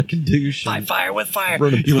Kadoosh. Fight fire with fire.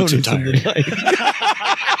 Running You look so opponents in the tired. night.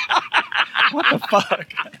 What the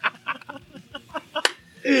fuck?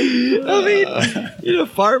 I mean,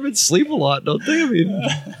 firemen sleep a lot, don't they? I mean,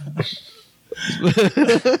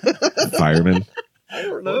 Fireman. I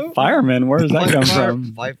don't know. Fireman, where does that come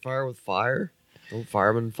from? Fight fire with fire. Don't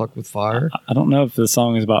firemen fuck with fire? I don't know if the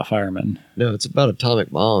song is about firemen. No, it's about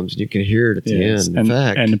atomic bombs, and you can hear it at the end. In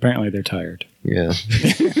fact, and apparently they're tired. yeah,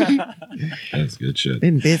 That's good shit.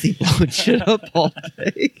 been busy blowing shit up all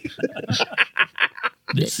day.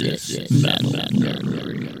 This is Metal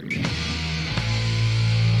Nerd.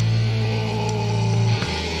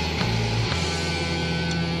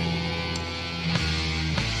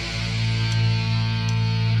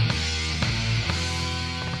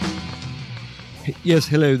 Yes,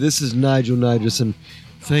 hello, this is Nigel Nigerson.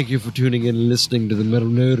 Thank you for tuning in and listening to the Metal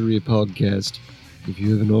Nerdery podcast. If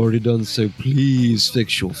you haven't already done so, please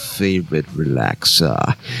fix your favorite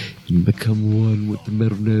relaxer and become one with the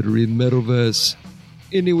Metal Nerdery and Metalverse.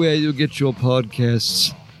 Anywhere you'll get your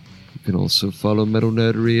podcasts. You can also follow Metal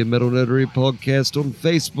Nerdery and Metal Nerdery Podcast on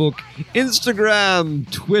Facebook,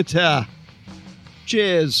 Instagram, Twitter.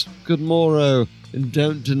 Cheers, good morrow, and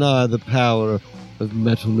don't deny the power of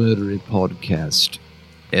Metal Nerdery Podcast,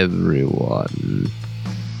 everyone.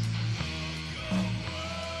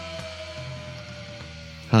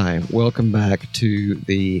 Hi, welcome back to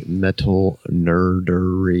the Metal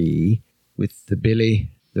Nerdery with the Billy,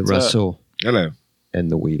 the Russell, Hello.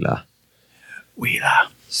 and the Wheeler. Wheeler.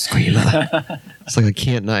 Squealer. It's like I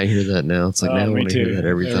can't not hear that now. It's like now I me want to hear too. that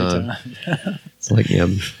every time. It's like,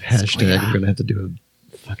 hashtag, we're going to have to do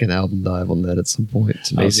a fucking album dive on that at some point.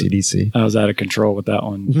 Some AC/DC. I was out of control with that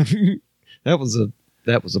one. That was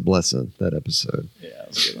a blessing, that episode. Yeah, that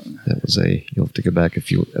was a good one. That was you'll have to go back a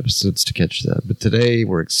few episodes to catch that. But today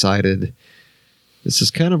we're excited. This is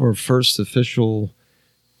kind of our first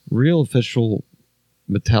real official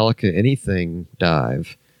Metallica anything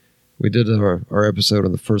dive. We did our episode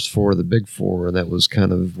on the first four of the big four, and that was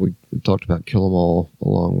kind of, we talked about Kill 'Em All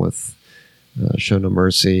along with Show No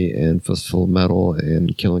Mercy and Fistful of Metal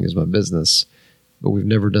and Killing Is My Business. But we've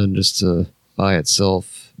never done just by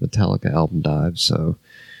itself Metallica album dive, so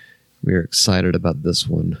we are excited about this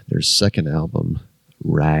one. Their second album,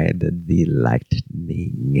 Ride the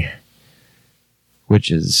Lightning, which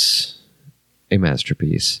is a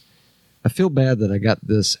masterpiece. I feel bad that I got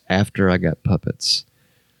this after I got Puppets,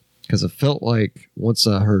 because I felt like once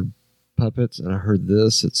I heard Puppets and I heard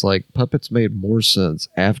this, it's like Puppets made more sense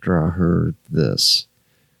after I heard this.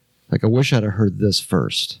 Like, I wish I'd have heard this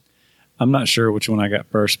first. I'm not sure which one I got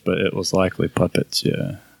first, but it was likely Puppets,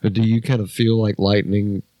 yeah. But do you kind of feel like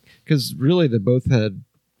Lightning, because really they both had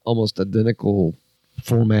almost identical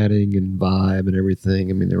formatting and vibe and everything.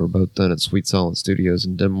 I mean, they were both done at Sweet Silent Studios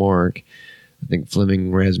in Denmark. I think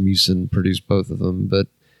Flemming Rasmussen produced both of them, but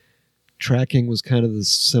tracking was kind of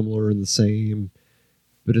similar and the same.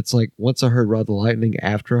 But it's like, once I heard Ride the Lightning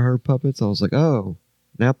after I heard Puppets, I was like, oh,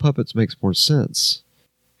 now Puppets makes more sense.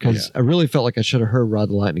 Because I really felt like I should have heard Ride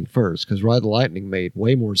the Lightning first, because Ride the Lightning made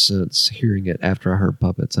way more sense hearing it after I heard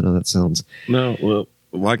Puppets. I know that sounds... No, well,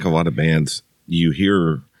 like a lot of bands, you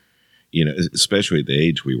hear, especially at the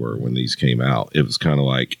age we were when these came out, it was kind of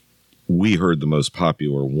like we heard the most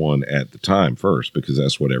popular one at the time first, because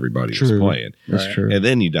that's what everybody was playing. That's Right. true. And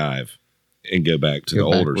then you dive and go back to the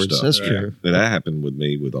older backwards. stuff. That's true. And that happened with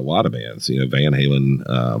me with a lot of bands. Van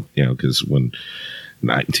Halen, because when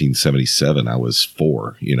 1977 I was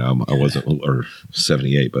 4, I wasn't, or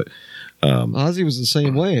 78, but Ozzy was the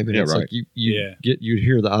same way. I mean, Yeah, it's right. like you'd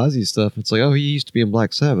hear the Ozzy stuff. It's like, oh, he used to be in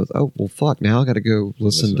Black Sabbath. Oh, well, fuck. Now I got to go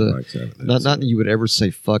listen to. Black Sabbath. Not that you would ever say,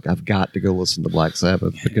 fuck, I've got to go listen to Black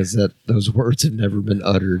Sabbath, because those words have never been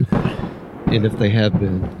uttered. And if they have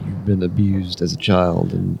been, you've been abused as a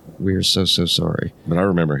child, and we are so, so sorry. But I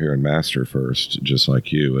remember hearing Master first, just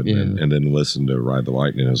like you, and then listen to Ride the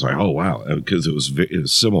Lightning. It was like, oh wow, because it was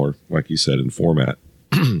similar, like you said, in format.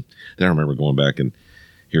 Then I remember going back and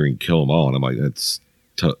hearing Kill 'Em All, and I'm like, that's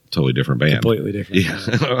totally different band. Completely different. Yeah,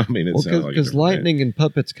 I mean, it sounds like a because different Lightning band. and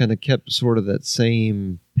Puppets kind of kept sort of that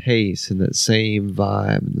same pace and that same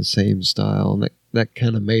vibe and the same style, and that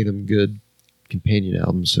kind of made them good companion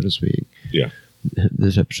albums, so to speak. Yeah.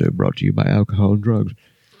 This episode brought to you by alcohol and drugs.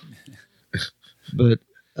 But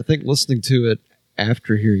I think listening to it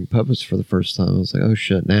after hearing Puppets for the first time, I was like, oh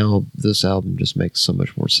shit, now this album just makes so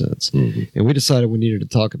much more sense. Mm-hmm. And we decided we needed to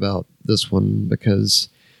talk about this one because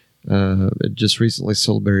it just recently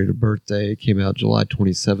celebrated a birthday. It came out July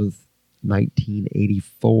 27th,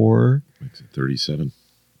 1984. Makes it 37,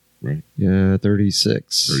 right? Yeah,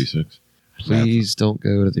 36. 36. Please don't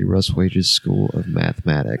go to the Russ Wages School of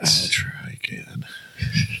Mathematics. I'll try again.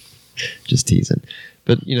 Just teasing.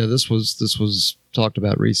 But, this was talked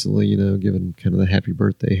about recently, given kind of the happy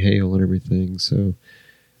birthday hail and everything. So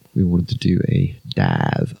we wanted to do a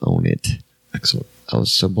dive on it. Excellent. I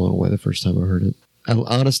was so blown away the first time I heard it.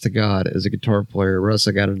 Honest to God, as a guitar player, Russ,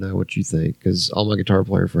 I got to know what you think, because all my guitar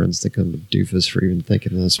player friends think I'm a doofus for even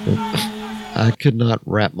thinking this, but I could not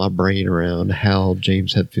wrap my brain around how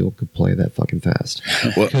James Hetfield could play that fucking fast.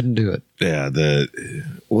 Well, Couldn't do it. Yeah,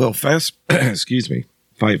 fast, excuse me,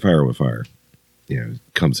 Fight Fire with Fire,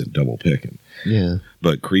 comes in double picking. Yeah.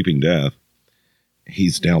 But Creeping Death,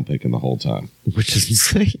 he's down picking the whole time. Which is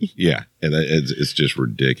insane. Yeah, and it's just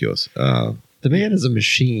ridiculous. The man is a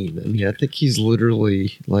machine. I mean, I think he's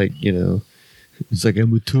literally like, he's like,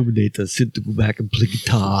 I'm a Terminator, sent to go back and play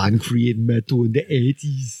guitar and create metal in the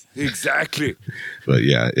 80s. Exactly. But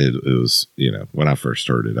yeah, it was, when I first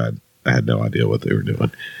started, I had no idea what they were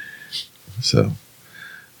doing. So,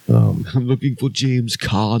 I'm looking for James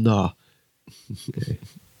Conner.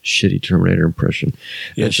 Shitty Terminator impression.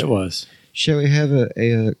 Yes, it was. Shall we have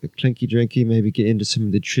a clinky drinky, maybe get into some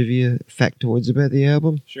of the trivia factoids about the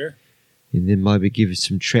album? Sure. And then maybe give us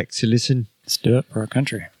some tracks to listen. Let's do it for our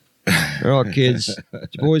country. All right, kids. The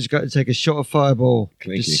boys got to take a shot of Fireball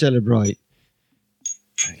Clinky. to celebrate.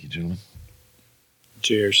 thank you, gentlemen.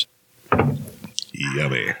 Cheers.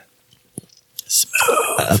 Yummy.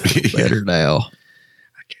 I feel better now.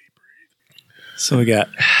 So we got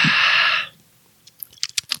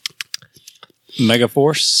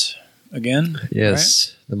Megaforce again.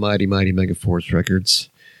 Yes, the mighty Megaforce Records,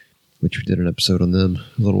 which we did an episode on them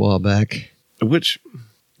a little while back. Which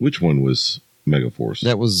one was Megaforce?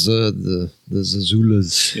 That was the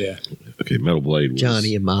Zazulas. Yeah. Okay, Metal Blade was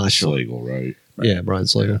Johnny and Marshall. Slagle, right? Yeah, Brian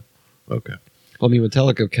Slagle. Okay. Well, I mean,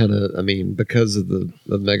 Metallica kind of, because of the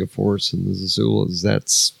Megaforce and the Zazulas,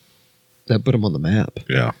 that put them on the map.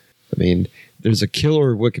 Yeah. I mean, there's a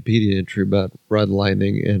killer Wikipedia entry about Ride the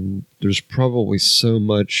Lightning, and there's probably so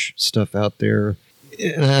much stuff out there.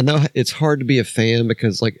 And I know it's hard to be a fan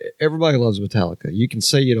because, like, everybody loves Metallica. You can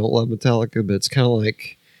say you don't love Metallica, but it's kind of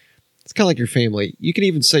like your family. You can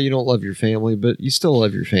even say you don't love your family, but you still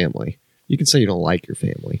love your family. You can say you don't like your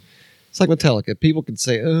family. It's like Metallica. People can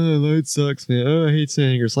say, "Oh, it sucks, man. Oh, I hate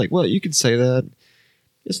saying." It's like, well, you can say that.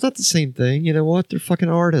 It's not the same thing. You know what? They're fucking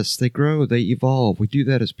artists. They grow. They evolve. We do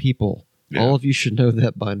that as people. Yeah. All of you should know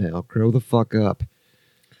that by now. Grow the fuck up.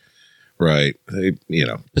 Right. They,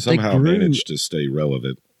 But somehow they grew- managed to stay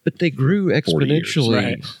relevant. But they grew 40 years.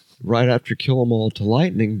 exponentially right after Kill 'Em All to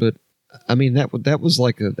Lightning. But I mean, that was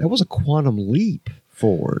a quantum leap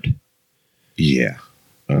forward. Yeah.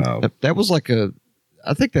 That was like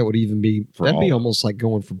I think that would even be For that'd be all- almost like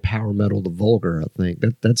going from power metal to vulgar. I think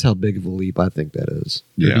that's how big of a leap I think that is.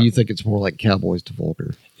 Or Yeah. do you think it's more like Cowboys to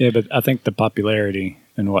vulgar? Yeah, but I think the popularity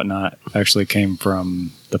and whatnot actually came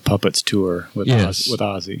from the Puppets tour with Yes. with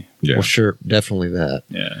Ozzy. Yeah. Well, sure, definitely that.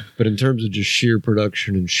 Yeah. But in terms of just sheer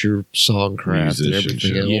production and sheer songcraft and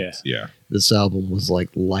everything Musicianship. else, Yeah. Yeah. this album was like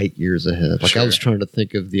light years ahead. Like I was trying to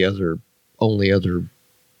think of the only other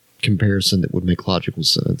comparison that would make logical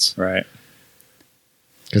sense. Right.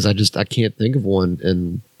 Because I can't think of one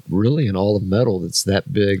and really in all of metal that's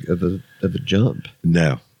that big of a jump.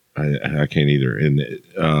 No, I can't either. And,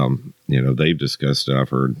 they've discussed it. I've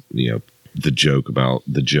heard, the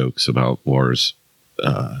jokes about Lars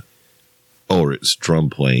Ulrich's drum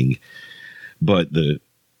playing, but the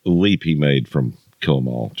leap he made from Kill 'Em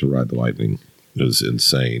All to Ride the Lightning was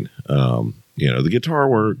insane. The guitar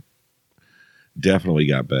work definitely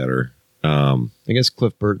got better. I guess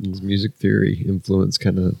Cliff Burton's music theory influence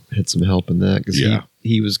kind of had some help in that because Yeah.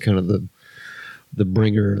 he was kind of the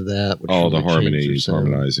bringer of that. Which All the really changed their harmonies, sound.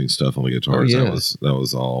 harmonizing stuff on the guitars. Oh, yeah. That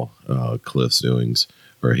was all Cliff's doings,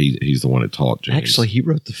 or he's the one that taught James. Actually, he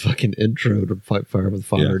wrote the fucking intro to Fight Fire with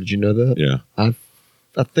Fire. Yeah. Did you know that? yeah,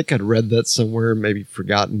 I think I'd read that somewhere, maybe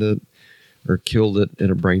forgotten it or killed it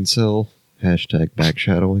in a brain cell. Hashtag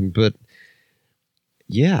backshadowing. But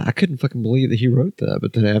yeah, I couldn't fucking believe that he wrote that.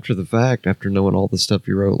 But then after the fact, after knowing all the stuff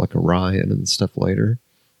he wrote, like Orion and stuff later,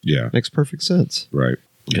 yeah, makes perfect sense. right.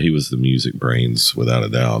 He was the music brains without a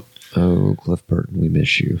doubt. Oh, Cliff Burton, we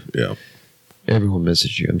miss you. Yeah. Everyone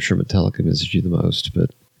misses you. I'm sure Metallica misses you the most,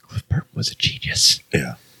 but Cliff Burton was a genius.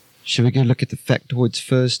 Yeah. Shall we go look at the factoids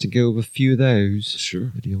first and go over a few of those? Sure.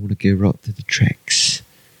 Or do you want to go right to the tracks?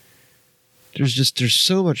 There's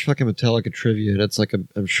so much fucking Metallica trivia, and it's like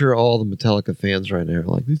I'm sure all the Metallica fans right now are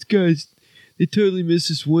like, these guys, they totally missed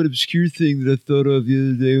this one obscure thing that I thought of the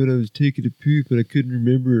other day when I was taking a poop and I couldn't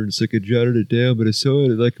remember, and it's like I jotted it down, but I saw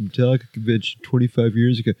it at like a Metallica convention 25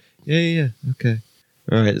 years ago. Yeah, okay.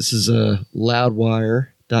 All right, this is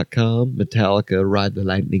Loudwire.com, Metallica Ride the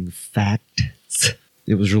Lightning Facts.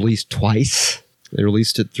 It was released twice. They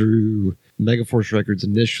released it through Megaforce Records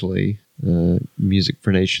initially, Music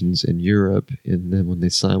for Nations in Europe, and then when they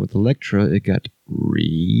signed with Elektra, it got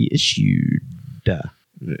reissued.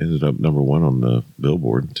 It ended up number 1 on the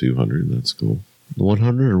Billboard 200. That's cool.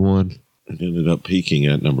 100 or 1? It ended up peaking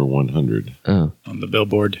at number 100. Oh. On the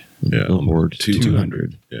Billboard. Yeah, Billboard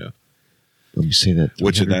 200. Yeah. Let me say that.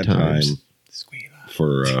 Which at that times. time,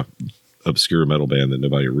 for obscure metal band that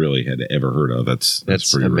nobody really had ever heard of, that's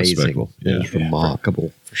pretty amazing. respectable. Yeah. It's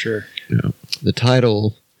remarkable. For sure. Yeah. The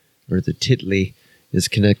title, or the titly, is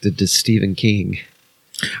connected to Stephen King.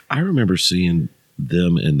 I remember seeing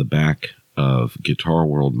them in the back of Guitar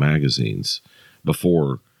World magazines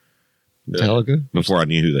before Metallica? I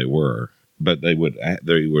knew who they were. But they would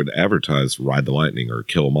advertise Ride the Lightning or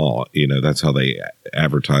Kill 'Em All. You know, that's how they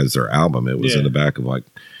advertised their album. It was in the back of like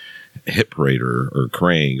Hit Parade or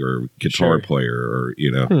Krang or Guitar Player or, you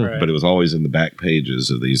know, but it was always in the back pages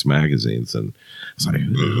of these magazines. And it's like,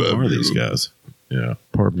 who are these guys? Yeah.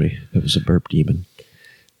 Pardon me. It was a burp demon.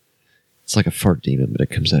 It's like a fart demon, but it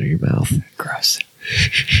comes out of your mouth. Gross.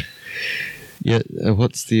 Yeah.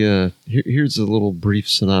 What's the, here's a little brief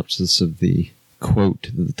synopsis of the quote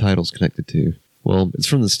that the title's connected to. Well, it's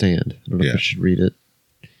from The Stand. I don't know if I should read it.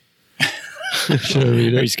 Should I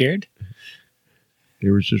read it? Are you scared?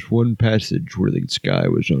 There was just one passage where this guy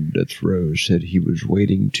was on death row, said he was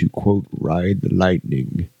waiting to, quote, ride the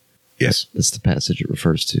lightning. Yes. That's the passage it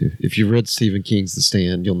refers to. If you've read Stephen King's The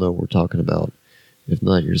Stand, you'll know what we're talking about. If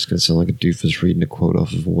not, you're just going to sound like a doofus reading a quote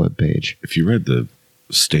off of a webpage. If you read The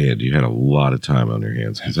Stand, you had a lot of time on your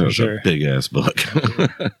hands because that was a big-ass book.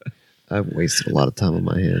 I've wasted a lot of time on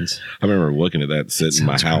my hands. I remember looking at that sitting in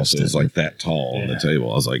my house. gross, It was like that tall on the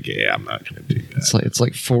table. I was like, yeah, I'm not going to do that. It's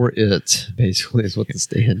like For It, basically, is what The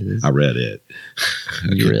Stand is. I read it.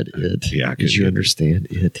 You read it. Yeah, I Did you could- understand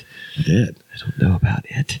it? I did. I don't know about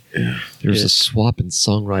it. Yeah. There was a swap in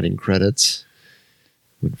songwriting credits.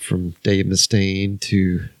 Went from Dave Mustaine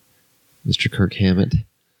to Mr. Kirk Hammett.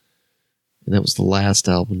 And that was the last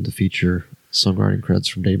album to feature songwriting credits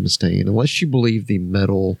from Dave Mustaine. Unless you believe the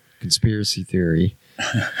metal conspiracy theory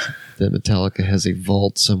that Metallica has a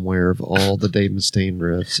vault somewhere of all the Dave Mustaine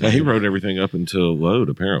riffs. Now, he wrote everything up until Load,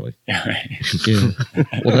 apparently. Yeah.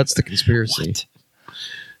 Well, that's the conspiracy.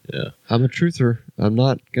 Yeah. I'm a truther. I'm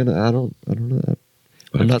not gonna. I don't know.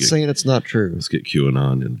 I'm not saying it's not true. Let's get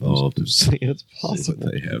QAnon involved. I'm saying it's See what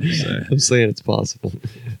possible. they have to say. I'm saying it's possible.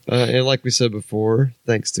 And like we said before,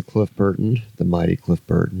 thanks to Cliff Burton, the mighty Cliff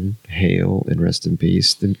Burton, hail and rest in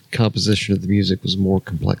peace, the composition of the music was more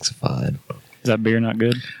complexified. Is that beer not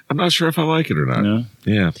good? I'm not sure if I like it or not. No.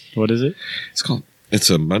 Yeah. What is it? It's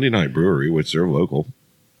a Monday Night Brewery, which they're local.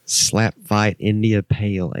 Slap Fight India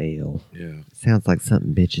Pale Ale. Yeah. Sounds like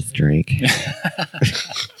something bitches drink.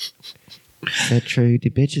 Is that true? Do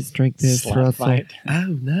bitches drink this, Slap Russell? fight.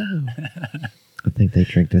 Oh, no. I think they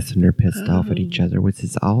drink this and they're pissed off at each other, which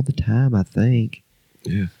is all the time, I think.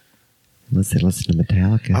 Yeah. Unless they listen to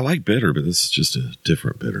Metallica. I like bitter, but this is just a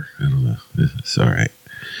different bitter. I don't know. It's all right.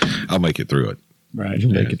 I'll make it through it. Right.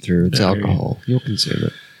 You'll make it through. It's Yeah. alcohol. You'll consume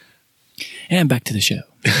it. And back to the show.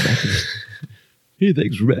 He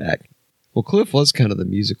thinks we're back. Well, Cliff was kind of the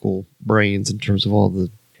musical brains in terms of all the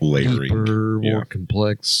Layering. deeper, more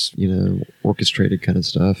complex, orchestrated kind of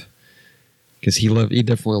stuff. Because he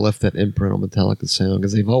definitely left that imprint on Metallica's sound,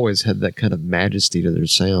 because they've always had that kind of majesty to their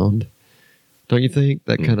sound. Don't you think?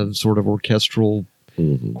 That kind of sort of orchestral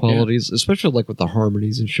qualities, especially like with the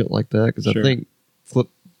harmonies and shit like that, because I think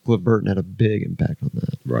Cliff Burton had a big impact on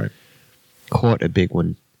that. Right. Quite a big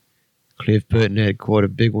one. Cliff Burton had quite a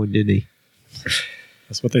big one, didn't he?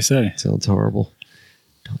 That's what they say. Sounds horrible.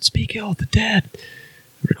 Don't speak ill of the dead.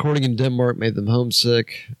 Recording in Denmark made them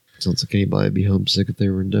homesick. Sounds like anybody would be homesick if they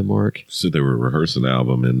were in Denmark. So they were rehearsing an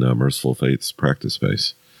album in Merciful Fate's practice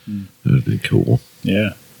space. That would be cool.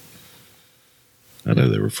 Yeah. I know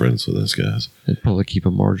they were friends with those guys. They'd probably keep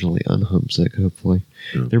them marginally unhomesick, hopefully.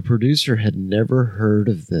 Yeah. Their producer had never heard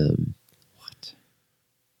of them. What?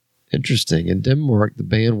 Interesting. In Denmark, the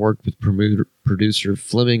band worked with producer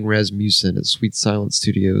Flemming Rasmussen at Sweet Silence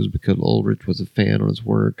Studios because Ulrich was a fan on his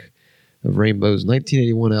work of Rainbow's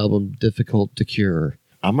 1981 album, Difficult to Cure.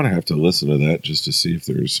 I'm going to have to listen to that just to see if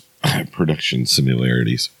there's production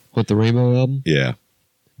similarities. What, the Rainbow album? Yeah.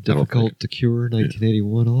 Difficult to Cure,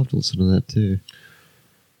 1981. I'll have to listen to that, too.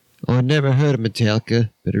 Oh, I never heard of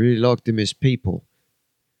Metallica, but I really liked them as people.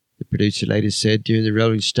 The producer later said during the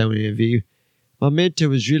Rolling Stone interview, my mentor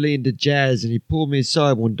was really into jazz, and he pulled me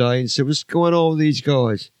aside one day and said, what's going on with these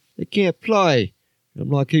guys? They can't play. And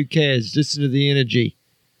I'm like, who cares? Listen to the energy.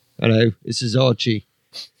 Hello, this is Archie.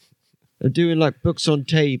 I'm doing like books on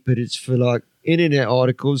tape, but it's for like internet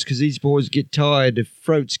articles because these boys get tired, their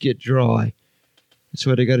throats get dry. That's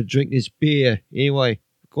why they got to drink this beer. Anyway,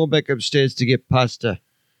 going back upstairs to get pasta.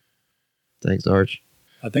 Thanks, Arch.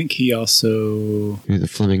 I think he also... You're the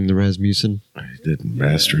Fleming, the Rasmussen. He did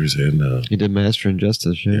Masters and He did Master and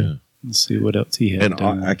Justice, yeah. Let's see what else he had and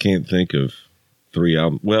done. I can't think of 3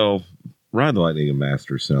 albums. Well, Ride the Lightning and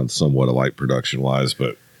Masters sound somewhat alike production wise,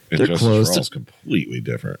 but They're Justice close. for All is completely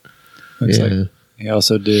different. Looks Yeah. like he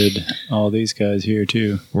also did all these guys here,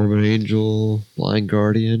 too. Morbid Angel, Blind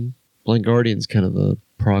Guardian. Blind Guardian's kind of a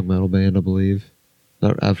prog metal band, I believe.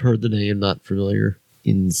 I've heard the name, not familiar.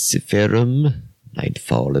 Inciferum,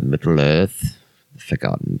 Nightfall in Middle Earth, The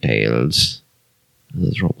Forgotten Tales.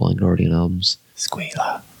 Those are all Blind Guardian albums.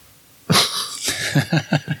 Squealer.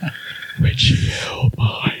 Which held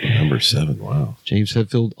my Number 7, wow. James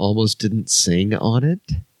Hetfield almost didn't sing on it.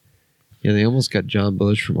 Yeah, they almost got John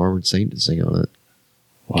Bush from Armored Saint to sing on it.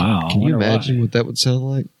 Wow. Can you I wonder imagine why. what that would sound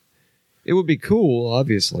like? It would be cool,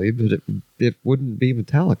 obviously, but it wouldn't be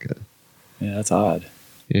Metallica. Yeah, that's odd.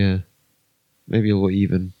 Yeah. Maybe a little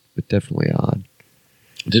even, but definitely odd.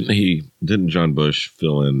 Didn't John Bush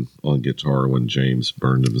fill in on guitar when James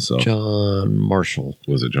burned himself? John Marshall.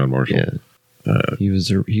 Was it John Marshall? Yeah. He was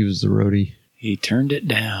the roadie. He turned it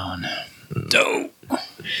down. Dope.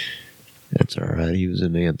 That's all right. He was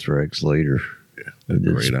in Anthrax later. A Did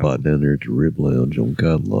a great spot album. down there at the Rib Lounge on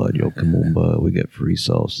Cottonlot. Y'all come on by. We got free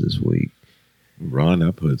sauce this week. Ron,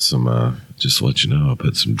 I put some, just to let you know, I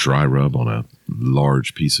put some dry rub on a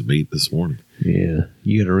large piece of meat this morning. Yeah.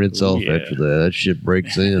 You got to rinse off Yeah. after that. That shit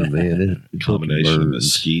breaks in, man. It Combination of burns.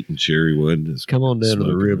 mesquite and cherry wood. is Come on down to the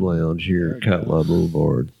smoking. Rib Lounge here at Cottonlot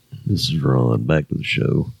Boulevard. This is Ron. Back to the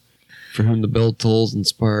show. For whom the bell tolls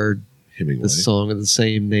inspired Hemingway. the song of the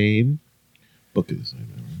same name. Book is the same.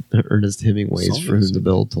 Ernest Hemingway's Song For is Whom the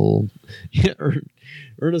Bell Tolled. Yeah,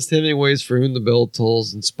 Ernest Hemingway's For Whom the Bell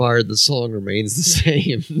Tolls inspired the song remains the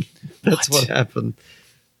same. That's what happened.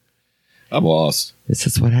 I'm lost. This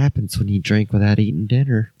is what happens when you drink without eating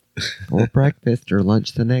dinner or breakfast or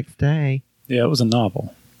lunch the next day. Yeah, it was a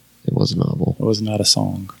novel. It was a novel. It was not a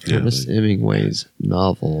song Yeah, Ernest Hemingway's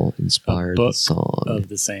novel inspired the book song. of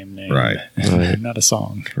the same name. Right. Right. Not a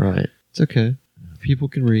song. Right. It's okay. People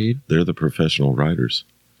can read. They're the professional writers.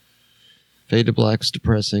 Fade to Black's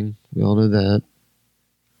depressing. We all know that.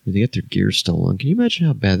 They get their gear stolen. Can you imagine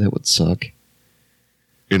how bad that would suck?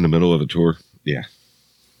 In the middle of a tour? Yeah.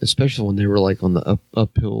 Especially when they were like on the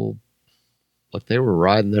uphill, like they were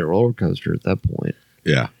riding that roller coaster at that point.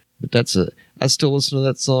 Yeah. But I still listen to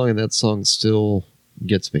that song, and that song still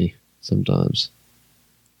gets me sometimes.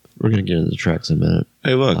 We're gonna get into the tracks in a minute.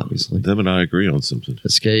 Hey, look. Obviously. Them and I agree on something.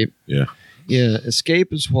 Escape. Yeah. Yeah,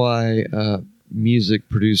 Escape is why music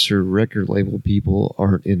producer, record label people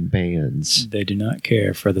aren't in bands. They do not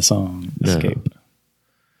care for the song No. Escape.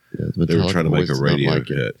 Yeah, They were Metallica trying to make boys a did not radio like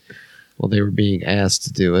it. hit. Well, they were being asked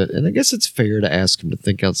to do it, and I guess it's fair to ask them to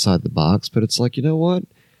think outside the box. But it's like, you know what?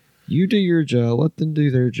 You do your job. Let them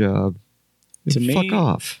do their job. To And me- fuck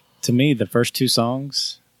off. To me, the first two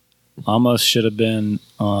songs almost should have been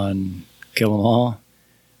on Kill 'Em All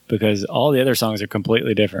because all the other songs are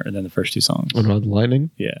completely different than the first two songs. On Rod the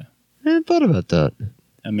Lightning. Yeah. I hadn't thought about that.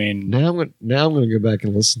 I mean, Now I'm gonna go back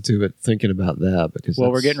and listen to it, thinking about that because well,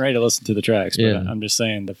 we're that's- getting ready to listen to the tracks, but Yeah. I'm just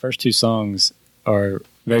saying the first two songs are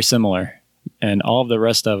very similar, and all of the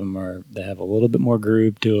rest of them they have a little bit more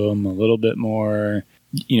groove to them, a little bit more.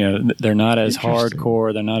 You know, they're not as Interesting.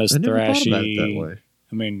 hardcore, they're not as I never thought thrashy. about it that way.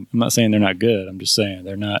 I mean, I'm not saying they're not good. I'm just saying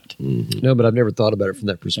they're not. No, but I've never thought about it from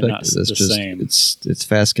that perspective. not That's the just same. it's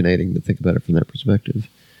fascinating to think about it from that perspective.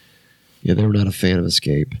 Yeah, they were not a fan of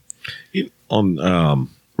Escape. On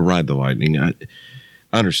Ride the Lightning, I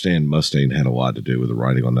understand Mustaine had a lot to do with the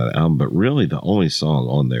writing on that album, but really the only song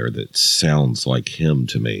on there that sounds like him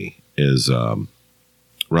to me is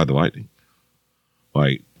Ride the Lightning.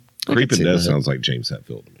 Like I Creep can and see Death that. sounds like James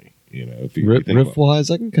Hetfield to me. You know, if you Riff think about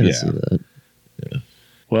wise, I can kind of Yeah. see that.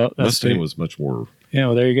 Well, that's Mustaine was much more. yeah.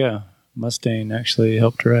 Well, there you go. Mustaine actually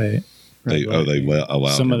helped write. They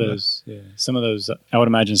allowed some of him to- those. Yeah, some of those. I would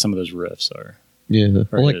imagine some of those riffs are. Yeah,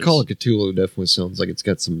 well, like is. Call of Cthulhu definitely sounds like it's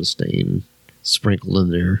got some Mustaine sprinkled in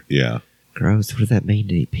there. Yeah. Gross. What does that mean?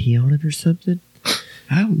 Did he pee on it or something?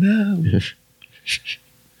 I don't know.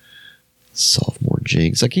 Sophomore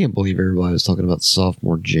Jinx. I can't believe everybody was talking about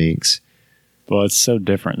Sophomore Jinx. Well, it's so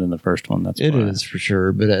different than the first one. That's It why. is for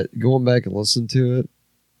sure. But going back and listening to it,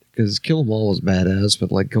 because Kill 'Em All was badass,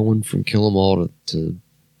 but like going from Kill 'Em All to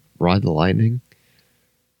Ride the Lightning,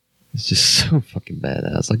 it's just so fucking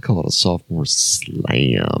badass. I call it a sophomore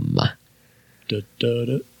slam. Da, da,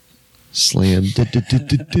 da. Slam.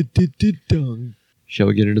 Dung. Shall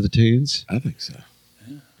we get into the tunes? I think so.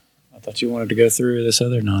 I thought you wanted to go through this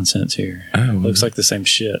other nonsense here. Oh, Looks like the same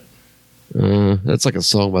shit. That's like a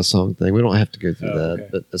song by song thing. We don't have to go through that, okay.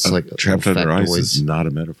 but it's like trapped under ice factoids. is not a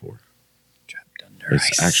metaphor. Trapped under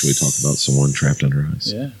It's actually talk about someone trapped under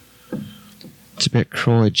ice. Yeah. It's about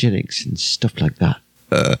cryogenics and stuff like that.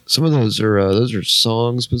 Some of those are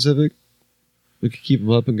song specific. We could keep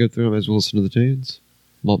them up and go through them as we listen to the tunes.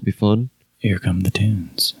 Might be fun. Here come the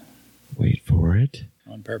tunes. Wait for it.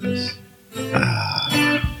 On purpose.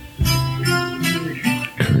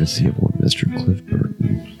 Courtesy of one Mr. Cliff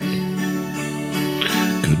Burton.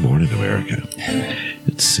 Good morning, America.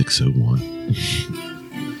 It's 6:01.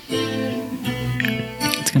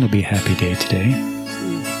 It's going to be a happy day today.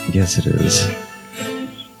 Yes, it is.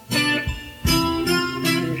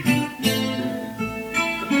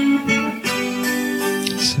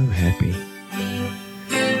 So happy.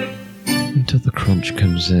 Until the crunch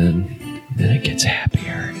comes in, then it gets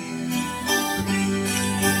happier.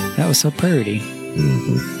 That was so pretty.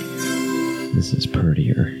 Mm-hmm. This is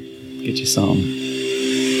prettier. Get you some.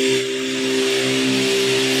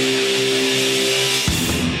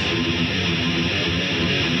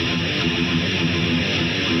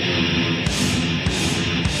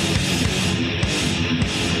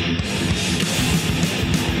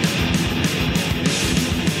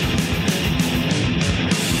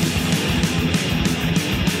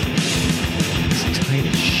 It's tight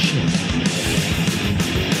as shit.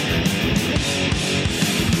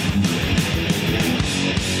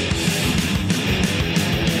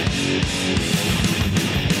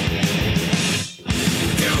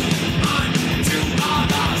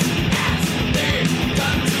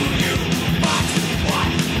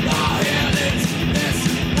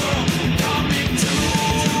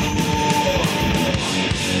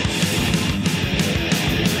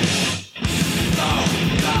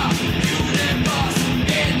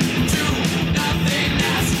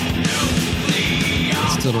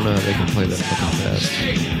 Still don't know how they can play that fucking fast.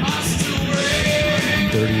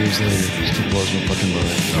 30 years later, it still blows my fucking mind.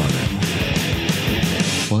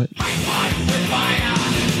 What?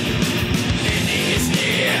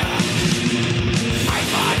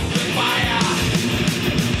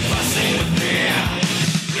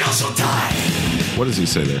 What does he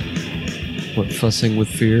say there? What, fussing with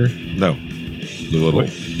fear? No. The little.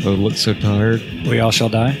 Oh, look so tired. We all shall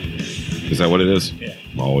die? Is that what it is? Yeah.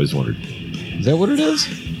 I've always wondered. Is that what it is?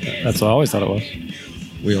 That's what I always thought it was.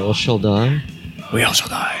 We all shall die? We all shall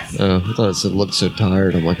die. Oh, I thought it said look so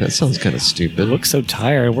tired. I'm like, that sounds kind of stupid. Look so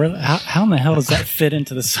tired. How in the hell does that fit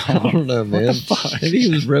into the I song? don't know, man. What the fuck? Maybe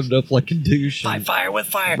he was revved up like a douche. Fight and fire with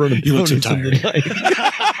fire. running You look so boners in the tired. night.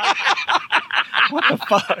 What the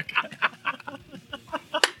fuck?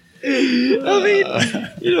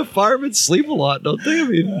 I mean, firemen sleep a lot, don't they? I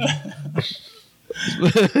mean,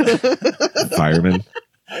 Fireman.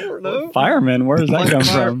 I don't know. Fireman, where does that come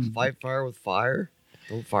from? Fight fire with fire?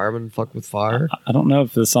 Don't firemen fuck with fire? I don't know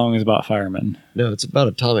if the song is about firemen. No, it's about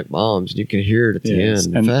atomic bombs, and you can hear it at the Yes,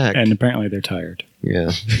 end. In fact, and apparently they're tired.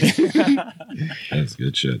 yeah. That's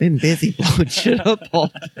good shit. Been busy blowing shit up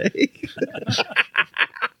all day.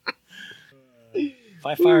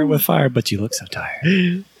 Fight fire with fire, but you look so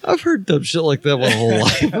tired. I've heard dumb shit like that my whole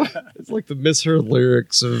life. It's like the misheard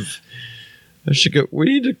lyrics of. I should go. We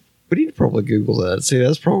need to probably Google that. See,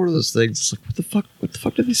 that's probably one of those things. It's like, what the fuck? What the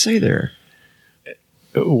fuck did they say there?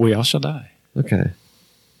 We all shall die. Okay.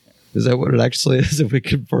 Is that what it actually is? Have we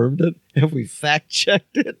confirmed it? Have we fact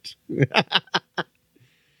checked it?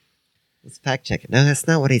 Let's fact check it. No, that's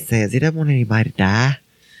not what he says. He doesn't want anybody to die.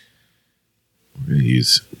 We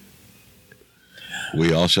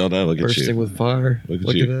all shall die. Look at Bursting you. with fire. Look at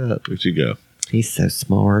Look you. at that. Look at you go. He's so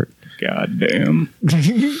smart. God damn.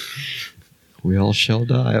 We all shall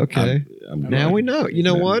die. Okay. I'm Now glad. we know. You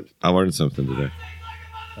know what? I learned something today.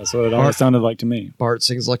 That's what it always sounded like to me. Bart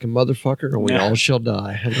sings like a motherfucker, and we Yeah. all shall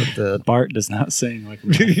die. How about that? Bart does not sing like a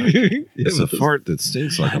motherfucker. It's a fart that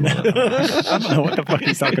stinks like a mother. I don't know what the fuck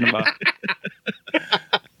he's talking about.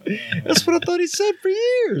 That's what I thought he said for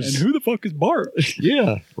years. And who the fuck is Bart?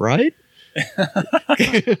 Yeah, right?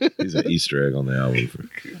 He's an Easter egg on the album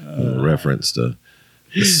for reference to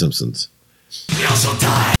The Simpsons.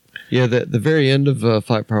 Yeah, the very end of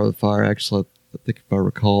Fight Fire with Fire, actually, I think if I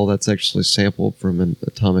recall, that's actually sampled from an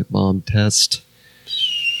atomic bomb test.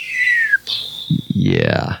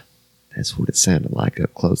 Yeah, that's what it sounded like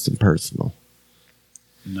up close and personal.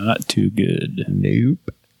 Not too good.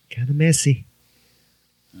 Nope. Kind of messy.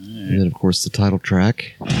 And then, of course, the title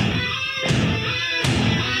track.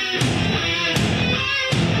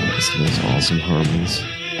 It's those awesome harmonies.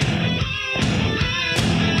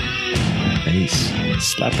 Bass.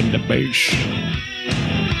 Slapping the bass.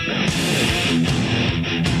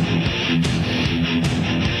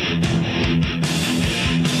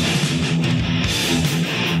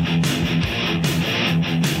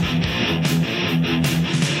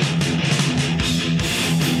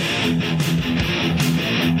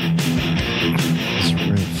 These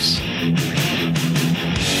riffs.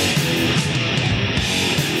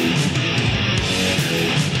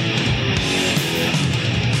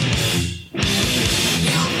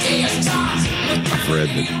 I've read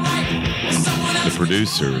that the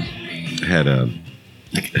producer had a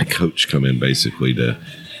coach come in basically to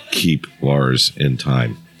keep Lars in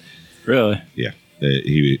time. Really? Yeah.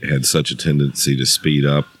 He had such a tendency to speed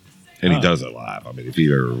up, and he does it live. I mean, if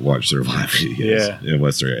you ever watch their live videos,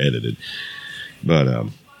 unless they're edited. But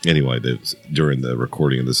anyway, during the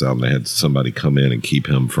recording of this album, they had somebody come in and keep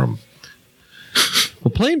him from.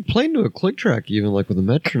 Well, playing to a click track, even like with a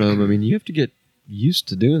metronome, I mean, you have to get used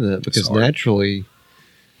to doing that because naturally,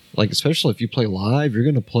 like especially if you play live, you're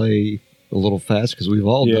going to play a little fast because we've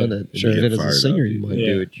all done it. Sure. Even as a Fired singer, up, you might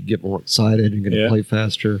do it. You get more excited. You're going to play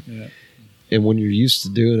faster. Yeah. And when you're used to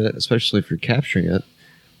doing it, especially if you're capturing it,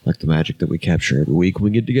 like the magic that we capture every week when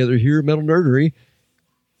we get together here at Metal Nerdery,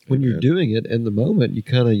 when you're doing it in the moment,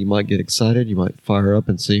 you might get excited, you might fire up,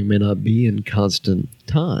 and so you may not be in constant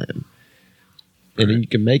time. And then you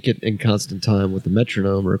can make it in constant time with a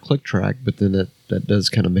metronome or a click track, but then that does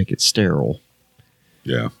kind of make it sterile.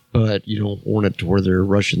 Yeah. But you don't want it to where they're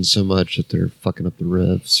rushing so much that they're fucking up the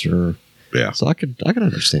riffs or. Yeah. So I can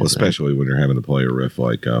understand Well, that. especially when you're having to play a riff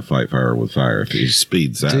like Fight Fire with Fire. If he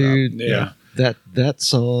speeds that Dude, up. Yeah. that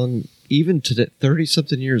song, even today,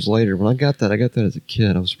 30-something years later, when I got that as a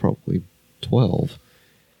kid. I was probably 12.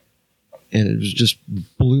 And it was just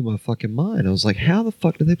blew my fucking mind. I was like, how the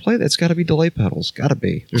fuck did they play that? It's got to be delay pedals. Got to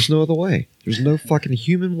be. There's no other way. There's no fucking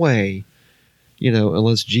human way,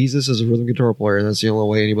 unless Jesus is a rhythm guitar player, and that's the only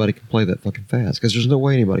way anybody can play that fucking fast. Because there's no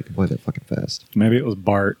way anybody can play that fucking fast. Maybe it was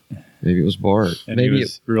Bart. Maybe it was Bart. And Maybe he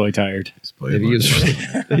was really tired. maybe he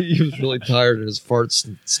was really tired and his farts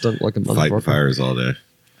stunk like a Fighting motherfucker. fires all day.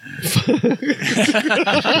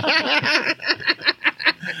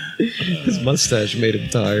 His mustache made him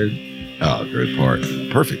tired. Oh, great part.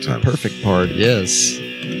 Perfect time. Perfect part, yes.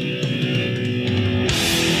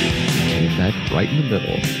 Came back right in the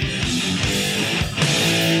middle.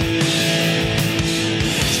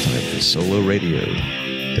 It's time for Solo Radio.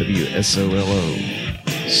 WSOLO.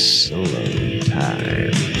 Solo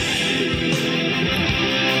time.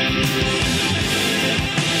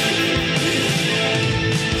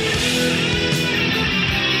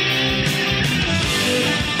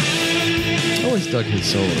 I always dug his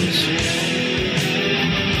solos.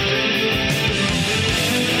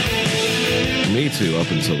 Me too, up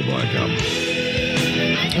until the Black Album.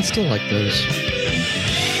 I still like those.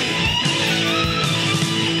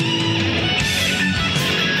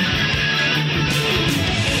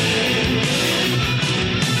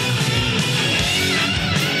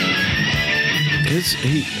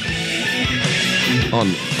 He on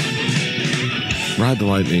Ride the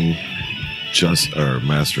Lightning,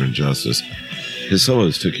 Master and Justice, his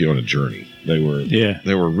solos took you on a journey. They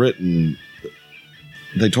were written.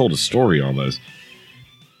 They told a story almost.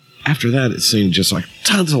 After that, it seemed just like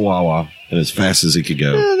tons of wah wah and as fast as it could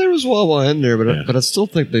go. Yeah, there was wah wah in there, but I still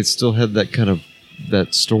think they still had that kind of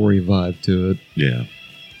that story vibe to it. Yeah,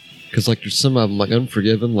 because like there's some of them like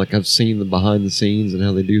Unforgiven. Like I've seen the behind the scenes and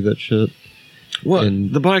how they do that shit. Well,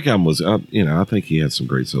 And- the Black Album was, I think he had some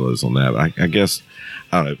great solos on that. I guess,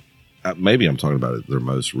 I don't know, maybe I'm talking about their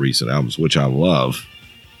most recent albums, which I love,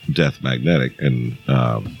 Death Magnetic, and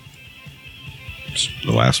the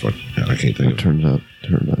last one. I can't think of it. Turn up.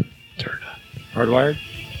 Hardwired?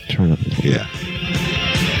 Turn up. Yeah.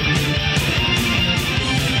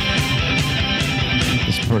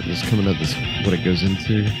 This part is coming up. This what it goes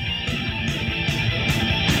into.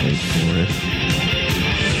 Wait for it.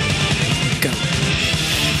 Go.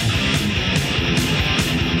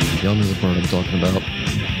 Y'all know the part I'm talking about.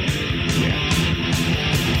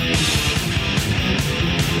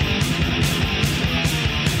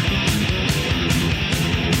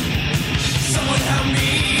 Someone help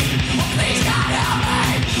me, oh, please God help me.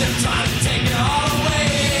 They're trying to take it all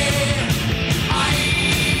away. I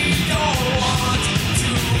don't want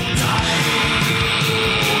to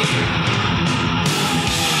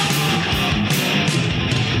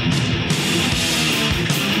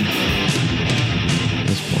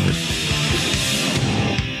This part.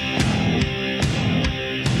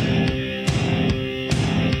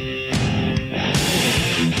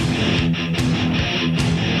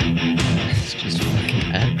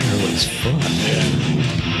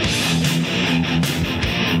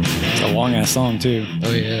 ass song too.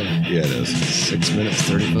 Oh yeah, Yeah, it is. 6 minutes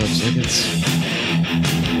 35 seconds.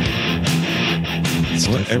 It's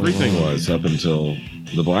Well, definitely everything long. was up until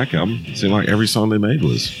the Black Album. It seemed like every song they made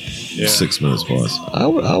was 6 minutes plus. I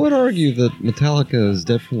would argue that Metallica is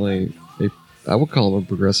definitely I would call them a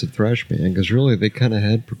progressive thrash band because really they kind of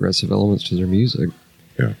had progressive elements to their music.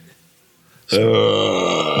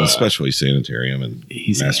 Especially Sanitarium and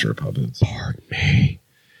Easy. Master of Puppets. Pardon me.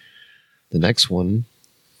 The next one,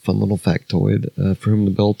 fun little factoid, for whom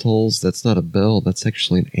the bell tolls, that's not a bell, that's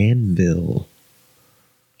actually an anvil.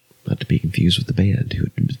 Not to be confused with the band who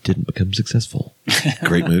didn't become successful.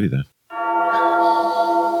 Great movie, though.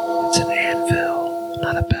 It's an anvil,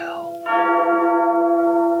 not a bell.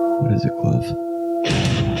 What is it, Glove?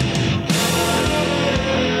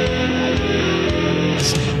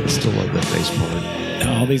 I still love that bass part.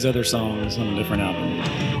 All these other songs on a different album.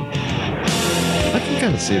 I can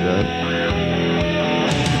kind of see that.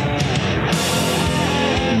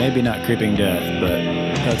 Maybe not Creeping Death, but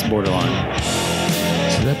that's borderline.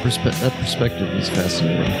 So that perspective is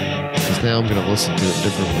fascinating because now I'm going to listen to it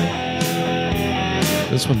differently.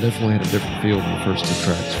 This one definitely had a different feel than the first two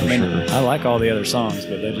tracks for sure. I like all the other songs,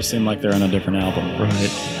 but they just seem like they're on a different album. Right.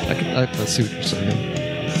 I see what you're saying.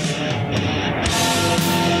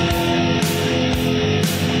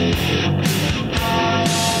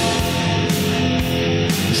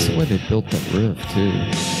 Just the way they built that riff too.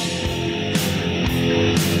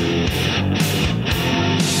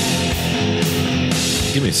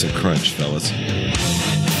 Give me some crunch, fellas.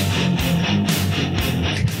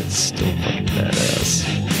 It's still fucking badass.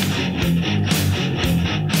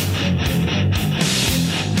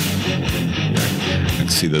 I can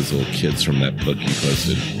see those little kids from that book you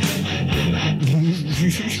posted.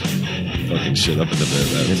 Fucking shit up in the bed.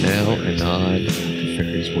 That And was now hilarious. a nod to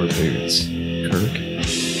fairies wear boots. Kirk.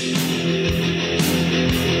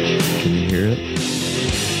 Can you hear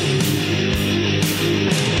it?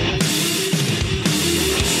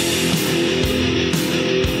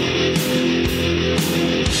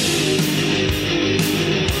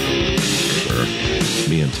 Where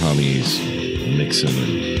me and Tommy's Nixon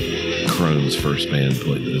and Chrome's first band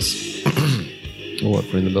played this. What,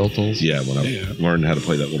 for the bell tolls? Yeah, when I learned how to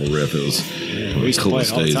play that little riff, it was one of we the used to play it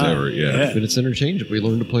coolest all the days time. ever. Yeah. But it's interchangeable. You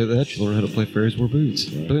learn to play that, you learn how to play fairies wear boots.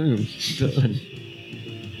 Boom. Done.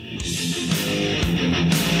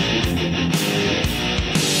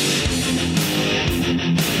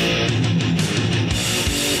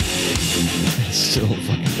 It's still a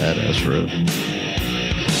fucking badass riff.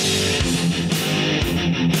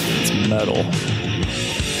 It's metal.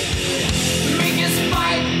 Biggest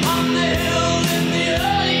fight on the hill in the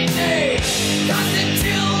early days. Constant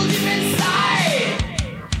chill deep inside.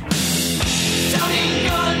 Shouting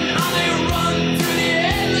gun on a run through the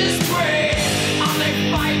endless gray. On a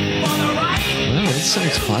fight for the right. Wow, this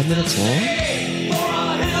song's 5 minutes long? For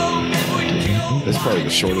a hill that would kill. That's probably the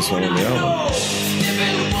shortest one on the album.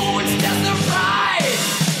 Sniffing wounds, just a ride.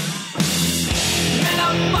 And a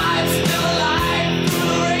five still alive through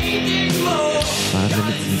the raging glow. 5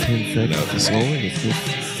 minutes and 10 seconds. It's long. It's just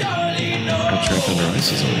Surely no. Trapped Under Ice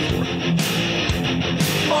is only 4.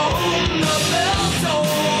 For whom the bell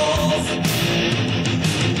tolls.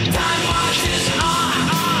 Time marches on.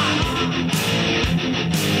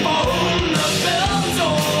 For whom the bell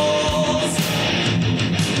tolls.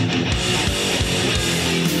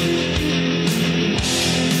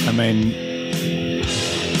 I mean,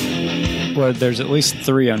 well, there's at least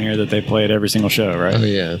 3 on here that they play at every single show, right? oh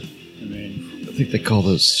yeah. I mean, I think they call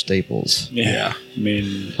those staples. yeah. I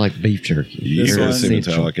mean, Like beef jerky. You This hear one- see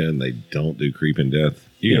Metallica and they don't do Creeping Death,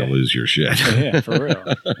 you're going to lose your shit. yeah, for real.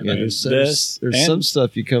 I Yeah, mean, there's this there's and some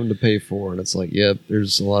stuff you come to pay for, and it's like, yep,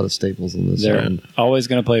 there's a lot of staples in this they're album. always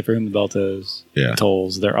going to play For Whom the Bell Tolls. Yeah.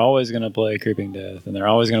 Tolls. They're always going to play Creeping Death, and they're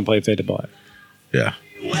always going to play Fade to Black, Yeah.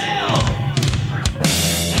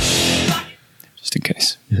 just in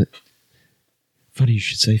case. Funny you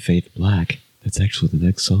should say Fade to Black. That's actually the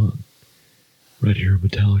next song. Right here on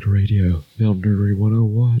Metallica Radio, Mountain Nerdery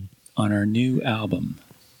 101. On our new album.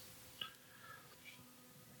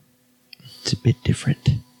 It's a bit different.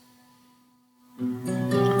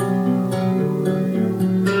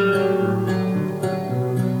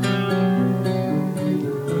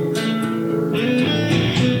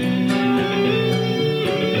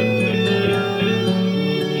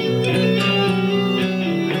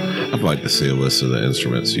 I'd like to see a list of the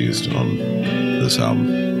instruments used on this album.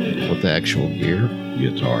 With the actual gear.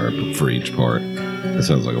 Guitar for each part. That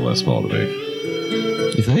sounds like a Les Paul to me.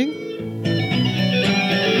 You think?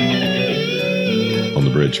 On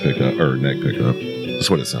the bridge pickup, or neck pickup. That's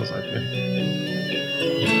what it sounds like to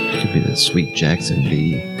me. Could be the Sweet Jackson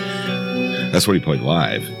B. That's what he played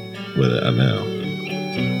live with it, I know.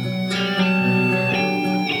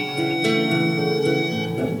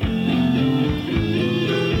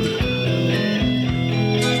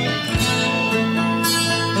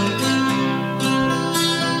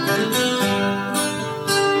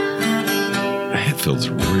 Hetfield's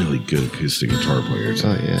a really good acoustic guitar player.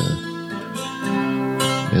 Oh yeah.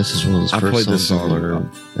 This is one of those I first played this songs I song learned.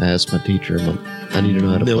 I asked my teacher, I'm like, I need to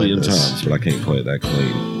know how to play million this. times, but I can't play it that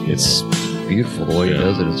clean. It's beautiful. The way he Yeah.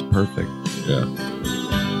 does it is perfect. Yeah.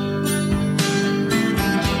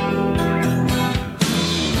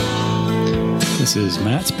 This is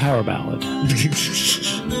Matt's Power Ballad. Dedicated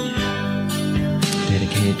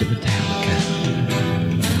to Metallica.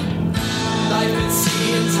 Life it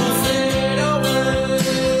seems to fade away,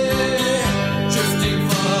 drifting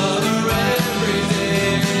further every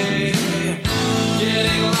day,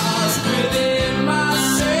 getting lost within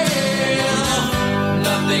myself.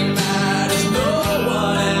 Nothing matters, no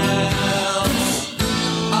one else.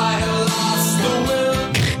 I have lost the will,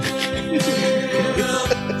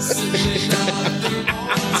 simply nothing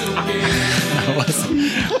more to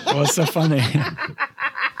give. What's so funny?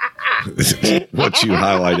 What you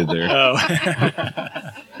highlighted there. Oh.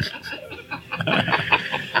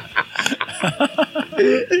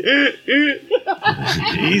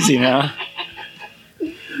 Easy now.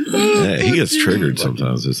 Yeah, he gets triggered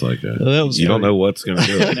sometimes. It's like that was you don't funny. know what's going to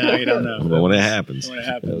do it. No, you don't know. But when it happens, When it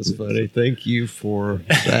That happens. was funny. Thank you for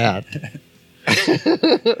that.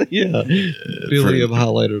 Yeah. Billy have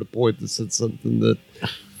highlighted a point that said something that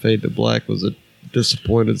Fade to Black was a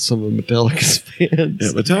disappointed some of Metallica's fans. yeah,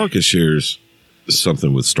 Metallica shares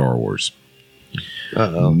something with Star Wars.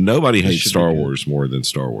 Uh-oh. Nobody That hates should be Star good. Wars more than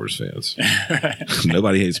Star Wars fans.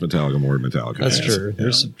 Nobody hates Metallica more than Metallica That's fans. true.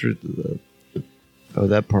 There's some truth to that. Oh,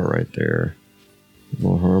 that part right there.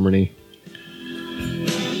 More harmony.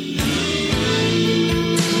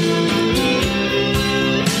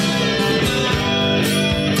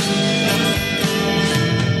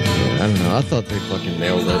 I don't know. I thought they fucking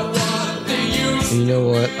nailed it. And you know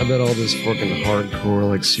what? I bet all those fucking hardcore,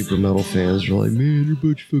 like, super metal fans are like, man, you're a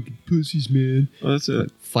bunch of fucking pussies, man. Well, that's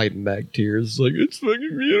it. Fighting back tears. It's like, it's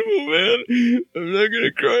fucking beautiful, man. I'm not going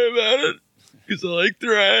to cry about it because I like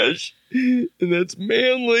thrash. And that's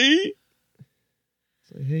manly.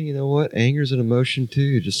 It's like, hey, you know what? Anger's an emotion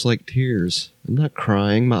too, just like tears. I'm not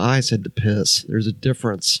crying. My eyes had to piss. There's a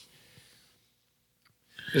difference.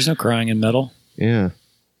 There's no crying in metal. Yeah.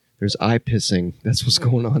 There's eye pissing. That's what's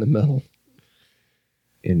going on in metal.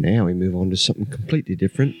 And now we move on to something completely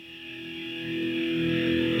different.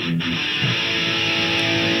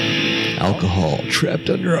 Alcohol trapped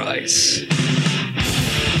under ice.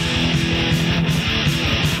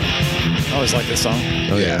 I always like this song.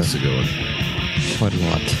 Oh yeah, yeah, that's a good one. quite a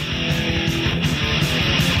lot.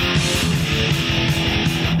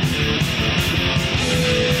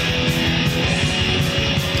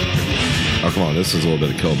 Oh, come on. This is a little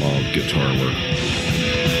bit of Kill 'Em All guitar work.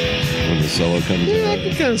 When the solo comes Yeah, I in.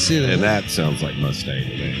 can kind of see that. And that sounds like Mustaine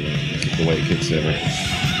to me. The way it kicks in.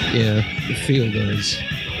 Yeah, the feel does.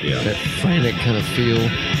 Yeah. That frantic kind of feel.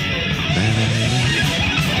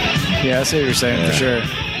 Yeah, I see what you're saying for sure.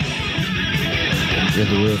 Yeah,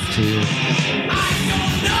 the riff too.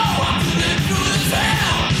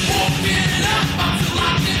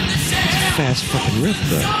 Fast fucking riff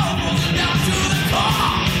though.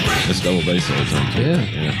 It's double bass all the time, too.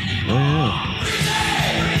 Yeah. Oh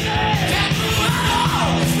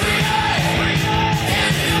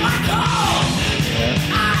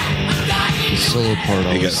yeah. The solo part He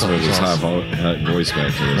always got some of his sounds awesome. high voice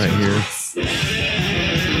back there. Right here.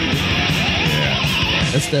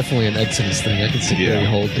 That's definitely an Exodus thing. I can see Yeah. Gary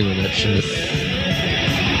Holt doing that shit.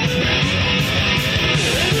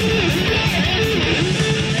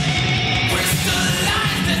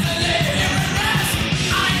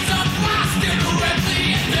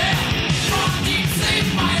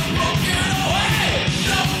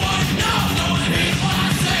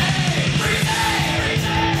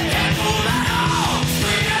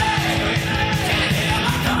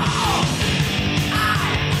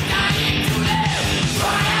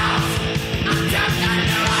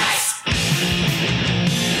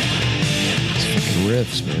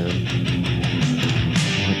 Riffs, man.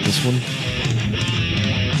 Like this one.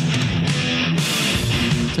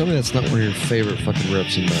 Tell me that's not one of your favorite fucking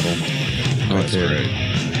riffs in metal. Oh, that's great.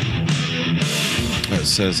 It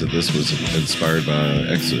says that this was inspired by an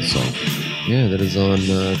Exodus song. Yeah, that is on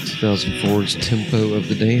 2004's Tempo of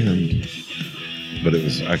the Damned. But it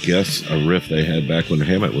was, I guess, a riff they had back when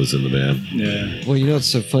Hammett was in the band. Yeah. Well, you know, it's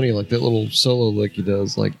so funny, like that little solo lick he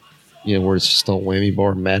does, like where it's just all whammy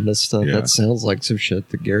bar madness stuff. Yeah. That sounds like some shit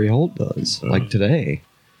that Gary Holt does, like today.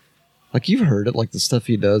 Like you've heard it, like the stuff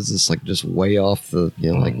he does is like just way off the,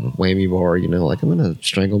 like whammy bar. Like I'm gonna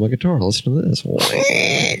strangle my guitar. Listen to this. All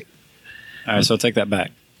right, so I'll take that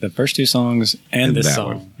back. The first two songs and this that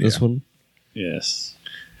song. one. This one, Yes.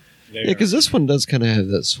 yeah, because this one does kind of have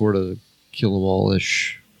that sort of Kill 'Em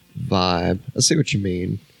All-ish vibe. I see what you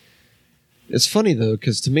mean. It's funny though,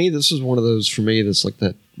 because to me, this is one of those for me that's like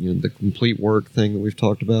that, the complete work thing that we've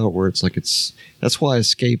talked about, where it's like that's why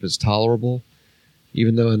Escape is tolerable,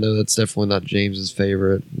 even though I know that's definitely not James's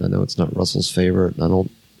favorite. I know it's not Russell's favorite. I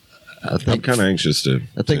I'm think kind of anxious to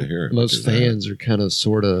hear it. most because fans are kind of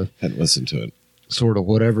sort of hadn't listened to it.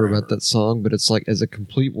 whatever about that song, but it's like as a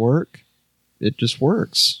complete work, it just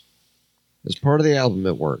works. As part of the album,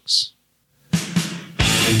 it works.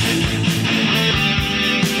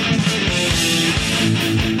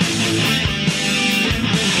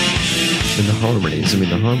 And the harmonies, the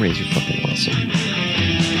harmonies are fucking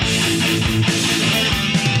awesome.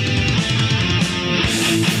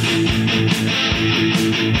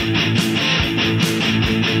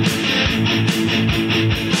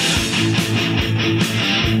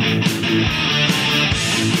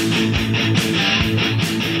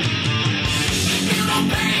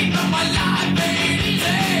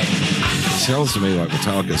 It sounds to me like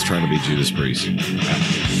Metallica's trying to be Judas Priest.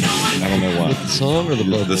 I don't know why. With the song or the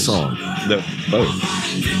vocals? The song. Both.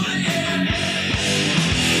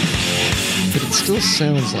 But it still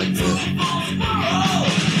sounds like that.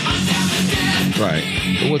 Right.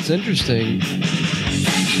 But what's interesting,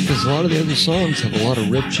 because a lot of the other songs have a lot of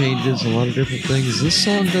rip changes, a lot of different things. This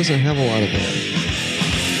song doesn't have a lot of that.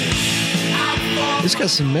 It's got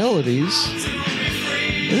some melodies.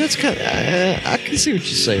 And that's kind of, I can see what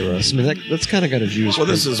you say, Russ. That's kind of got a Judas Well,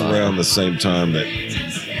 this Priest is vibe. around the same time that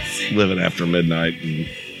Living After Midnight and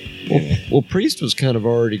Well, Priest was kind of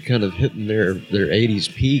already kind of hitting their 80s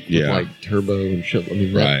peak with Yeah. like Turbo and shit.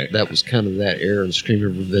 Right. That was kind of that era, and Scream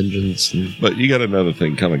of Vengeance. And, But you got another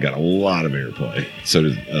thing kind of got a lot of airplay. So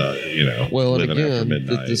did, well, and Living After again,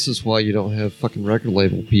 Midnight. this is why you don't have fucking record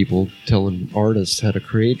label people telling artists how to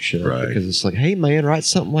create shit. Right. Because it's like, hey man, write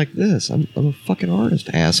something like this. I'm a fucking artist,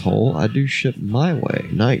 asshole. I do shit my way,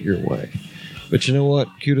 not your way. But you know what?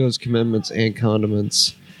 Kudos, commitments, and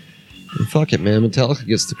condiments. And fuck it, man. Metallica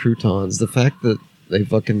gets the croutons. The fact that they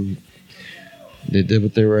did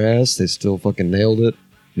what they were asked, they still fucking nailed it.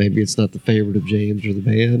 Maybe it's not the favorite of James or the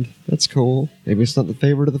band. That's cool. Maybe it's not the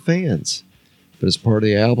favorite of the fans. But it's part of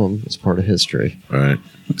the album. It's part of history. Right.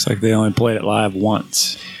 Looks like they only played it live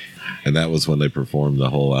once. And that was when they performed the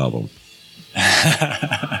whole album.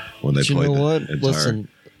 When they But you played know the what? entire... Listen,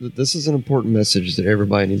 this is an important message that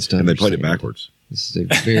everybody needs to And they understand. played it backwards. This is a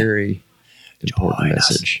very important Join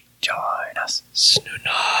us. message. Join us.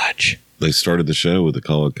 Snoonage. They started the show with the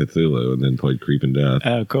Call of Cthulhu and then played Creeping Death.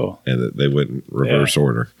 Oh, cool. And they went in reverse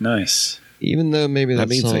order. Nice. Even though maybe That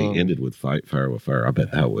means song, they ended with Fight Fire with Fire. I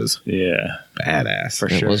bet that was Yeah. badass. For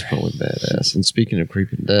that sure. was probably badass. And speaking of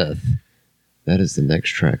Creeping Death, that is the next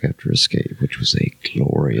track after Escape, which was a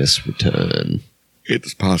glorious return.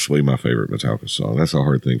 It's possibly my favorite Metallica song. That's a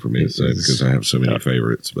hard thing for me to It say is. because I have so many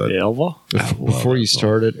favorites. But Elva? I love Before that you song.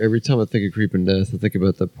 start it, every time I think of Creeping Death, I think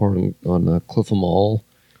about that part on Cliff 'Em All,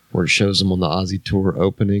 where it shows them on the Ozzy tour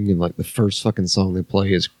opening, and like the first fucking song they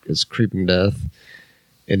play is Creeping Death,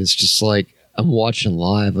 and it's just like I'm watching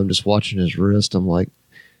live. I'm just watching his wrist. I'm like,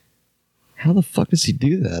 how the fuck does he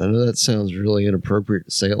do that? I know that sounds really inappropriate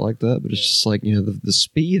to say it like that, but it's just like, the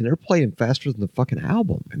speed, and they're playing faster than the fucking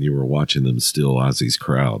album. and you were watching them steal Ozzy's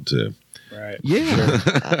crowd too. Right. Yeah.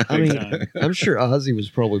 I Big mean, time. I'm sure Ozzy was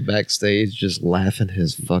probably backstage just laughing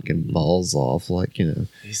his fucking balls off, like,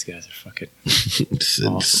 These guys are fucking. It's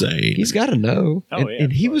Awesome. insane. he's got to know. Oh, and, yeah,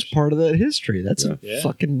 and he of was course. part of that history. That's a Yeah.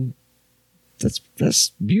 fucking, that's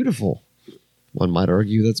beautiful. One might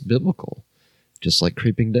argue that's biblical, just like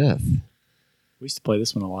Creeping Death. We used to play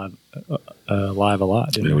this one live a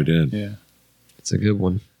lot, didn't Yeah, we did. Yeah. It's a good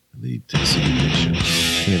one. The Disinhibition.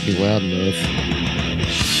 Can't be loud enough.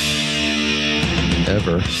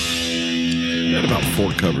 Ever. We had about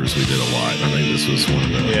 4 covers we did a lot. I think this was one of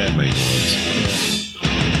the Yeah. main ones.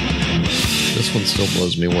 This one still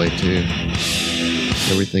blows me away too.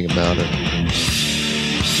 Everything about it.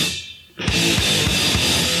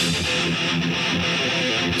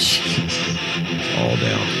 All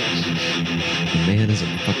down. The man is a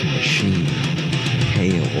fucking machine.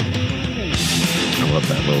 Hail. I love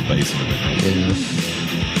that little bass in it. Yeah.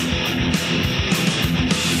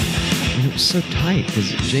 And it was so tight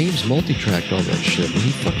because James multi-tracked all that shit, and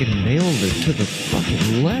he fucking nailed it to the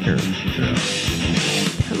fucking letter. Yeah.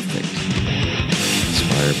 Perfect.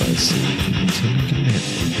 Inspired. inspired by the scene from the Ten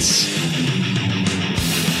Commandments.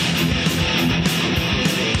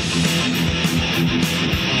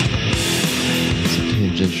 It's a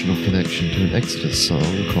tangential connection to an Exodus song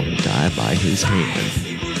called Die by His Hand.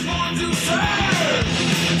 He was born to serve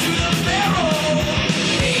to the Pharaoh.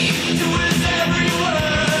 He to his every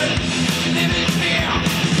word. Live in fear.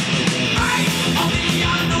 Eyes on the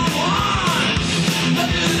unknown one. The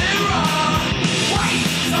deliverer. Wait,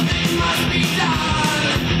 something must be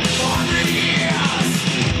done. For 100 years.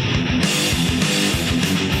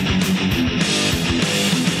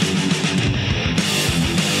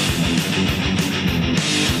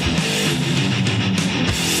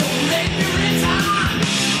 So let me return.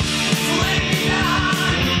 So let me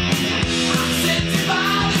on. I'm sent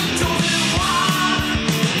by the chosen one.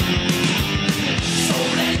 So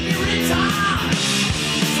let me return.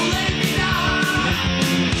 So let me on.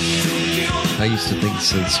 To kill the I used to think it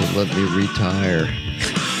said, so let me retire.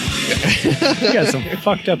 You got some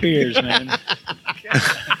fucked up ears, man.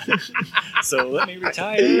 So let me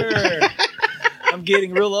retire. I'm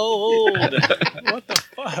getting real old. What the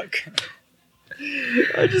fuck?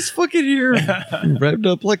 I just fucking hear him wrapped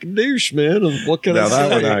up like a douche, man. What can Now I that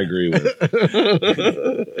say? one I agree with.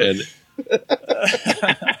 And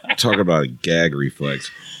talking about a gag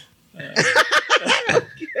reflex.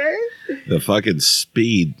 The fucking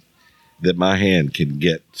speed that my hand can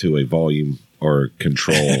get to a volume or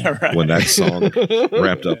control when that song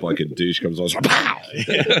wrapped up like a douche comes on. Pow!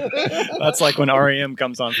 That's like when REM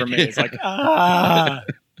comes on for me. It's like, ah.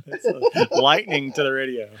 It's lightning to the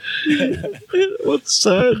radio. What's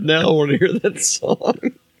sad now? I want to hear that song.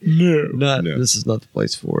 No. This is not the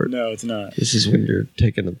place for it. No, it's not. This is when you're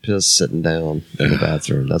taking a piss sitting down in the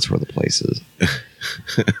bathroom. That's where the place is.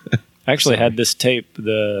 I actually had this tape,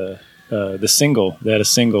 the single. They had a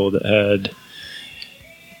single that had.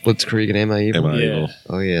 Blitzkrieg and Am I Evil? Am I Yeah. Evil?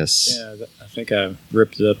 Oh, yes. Yeah, I think I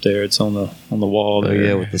ripped it up there. It's on the wall Oh, there.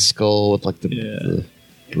 yeah, with the skull, with like Yeah. the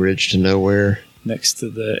bridge to nowhere. next to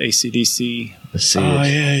the AC/DC. I see Oh,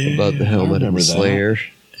 it yeah, above the helmet of remember the that. Slayer.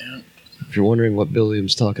 Yeah. If you're wondering what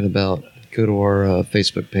Billiam's talking about, go to our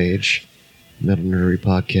Facebook page, Metal Nerdery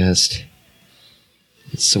Podcast.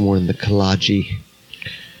 It's somewhere in the collage.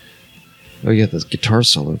 Oh yeah, the guitar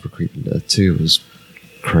solo for Creeping Death too was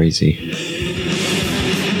crazy.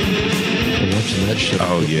 And watching that shit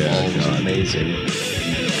Oh, with the yeah, ball was God. amazing.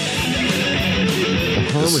 The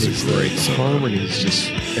harmonies, is great the solo. harmonies, just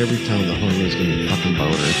every time the harmonies give me a fucking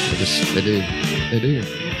boner. They do.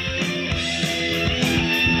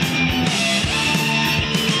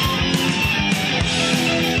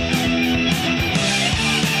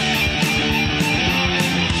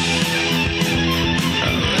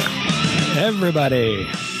 Everybody.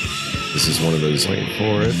 This is one of those Wait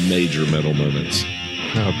for it. major metal moments.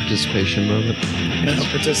 Crowd participation moment. Mental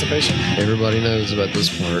participation. Everybody knows about this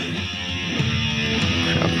part.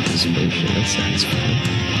 Crowd participation. That sounds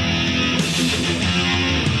fun.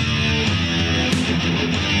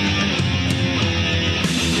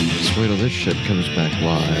 Just wait till this shit comes back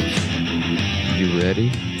live. You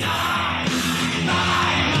ready?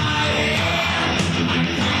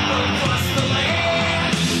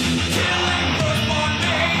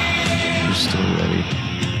 You're still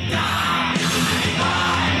ready.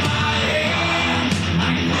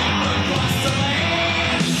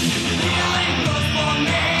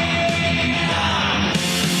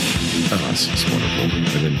 Oh, that's just wonderful. And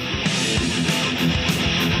then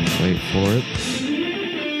Wait for it.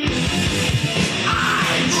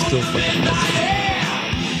 It's still fucking awesome.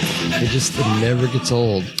 It never gets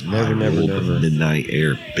old. Never. midnight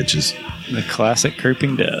air, bitches. The classic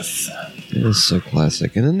Creeping Death. It is so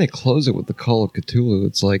classic. And then they close it with the Call of Cthulhu.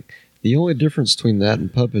 It's like the only difference between that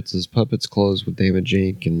and Puppets is Puppets closed with Damage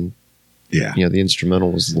Inc. and Yeah. the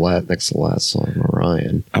instrumental was next to the last song,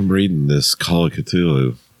 Orion. I'm reading this Call of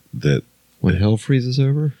Cthulhu that When Hell Freezes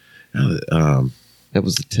Over, that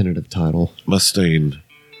was the tentative title. Mustaine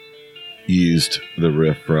used the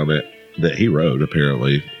riff from it that he wrote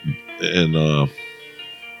apparently in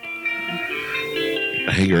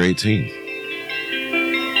Hangar 18.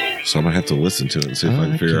 So I'm gonna have to listen to it and see if I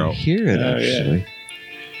can figure out. Hear it Oh, yeah. actually.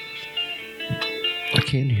 I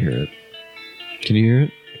can hear it. Can you hear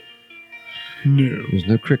it? No. There's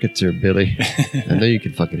no crickets here, Billy. I know you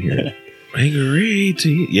can fucking hear it. Hangar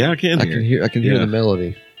 18. Yeah, I can I hear. can it. hear. I can hear Yeah. the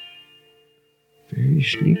melody. Very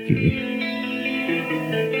sneaky.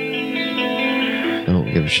 I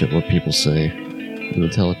don't give a shit what people say. The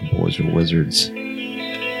Metallica boys are wizards.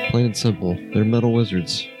 Plain and simple, they're metal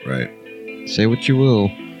wizards. Right. Say what you will,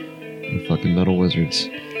 they're fucking metal wizards.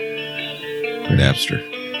 Napster.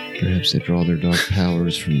 Perhaps they draw their dark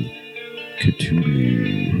powers from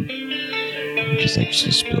Cthulhu, which is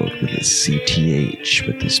actually spelled with a CTH,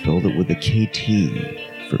 but they spelled it with a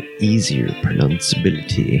KT for easier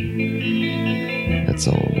pronounceability. That's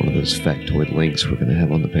all one of those factoid links we're going to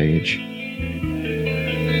have on the page.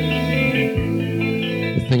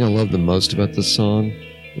 The thing I love the most about this song,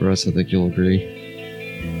 Russ, I think you'll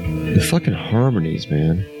agree, the fucking harmonies,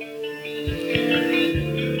 man.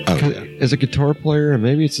 Oh, yeah. As a guitar player, and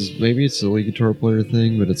maybe it's a lead guitar player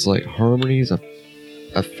thing, but it's like harmonies. I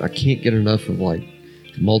can't get enough of like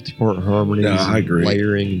multi-part harmonies, No, I and agree.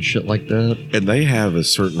 layering and shit like that. And they have a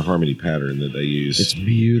certain harmony pattern that they use. It's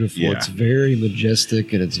beautiful. Yeah. It's very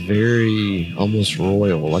majestic and it's very almost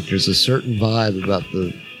royal. Like there's a certain vibe about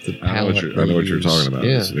the palette. I know what you're talking about.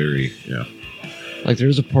 Yeah. It's very, yeah. Like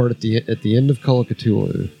there's a part at the end of Call of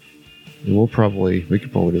Cthulhu, and we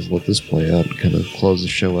could probably just let this play out and kind of close the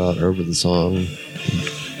show out over the song.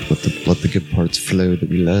 Let the good parts flow that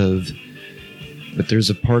we love. But there's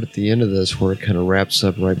a part at the end of this where it kind of wraps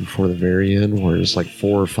up right before the very end, where it's like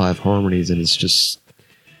 4 or 5 harmonies, and it's just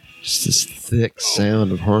this thick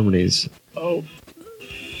sound of harmonies. Oh,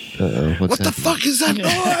 What the fuck is that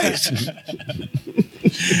noise?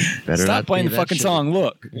 Better stop not playing be the that fucking shit. song.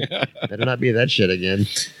 Look. Better not be that shit again.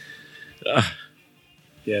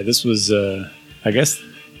 Yeah, this was, I guess,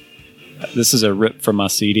 this is a rip from my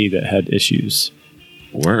CD that had issues.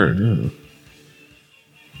 Word. Oh.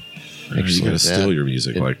 You Excellent. gotta steal your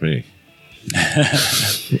music like me.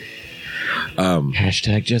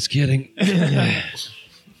 Hashtag just kidding.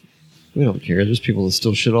 We don't care. There's people that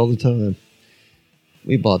steal shit all the time.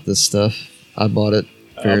 We bought this stuff. I bought it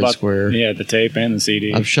fair and square. Yeah, the tape and the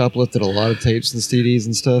CD. I've shoplifted a lot of tapes and CDs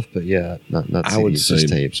and stuff, but yeah, not CDs, I would say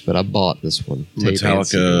just tapes. But I bought this one. Tape and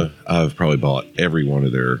Metallica, CD. I've probably bought every one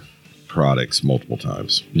of their products multiple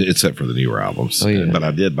times, except for the newer albums. Oh, yeah. But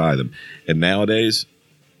I did buy them. And nowadays,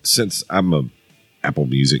 since I'm a Apple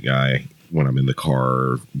Music guy, when I'm in the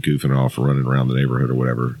car goofing off or running around the neighborhood or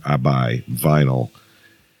whatever, I buy vinyl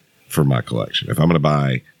for my collection. If I'm going to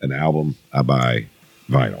buy an album, I buy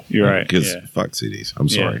vinyl. You're right, Because yeah. fuck CDs. I'm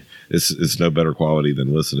sorry. Yeah. It's no better quality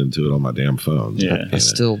than listening to it on my damn phone. Yeah. I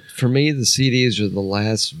still, for me, the CDs are the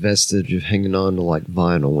last vestige of hanging on to like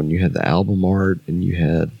vinyl. When you had the album art and you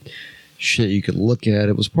had shit you could look at,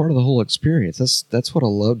 it was part of the whole experience. That's what I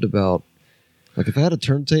loved about. Like if I had a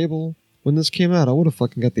turntable when this came out, I would have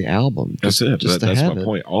fucking got the album. That's it. Just to That's have my it.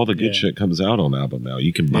 point. All the good Yeah. shit comes out on album now.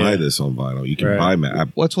 You can buy Yeah. this on vinyl. You can Right. buy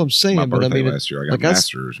Well, that's what I'm saying. my But I birthday mean, last year. I got like, I s-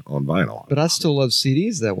 masters on vinyl. But I still love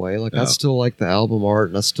CDs that way. Like Yeah. I still like the album art,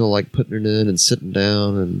 and I still like putting it in and sitting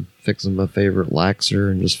down and fixing my favorite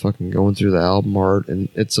laxer and just fucking going through the album art, and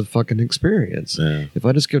it's a fucking experience. Yeah. If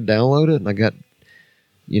I just go download it and I got,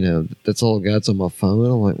 that's all I got on my phone,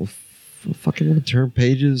 I'm like, well, I fucking want to turn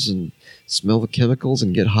pages and smell the chemicals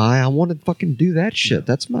and get high. I want to fucking do that shit.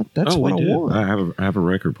 That's what I do. want. I have a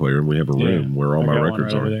record player, and we have a room where all I my got one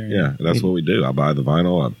records right are. over there, Yeah, that's what we do. I buy the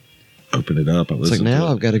vinyl. I open it up. I It's listen like now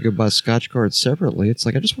to I've got to go buy Scotch cards separately. It's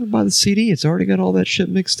like I just want to buy the CD. It's already got all that shit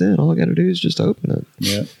mixed in. All I got to do is just open it.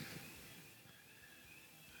 Yeah.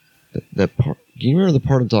 That part. Do you remember the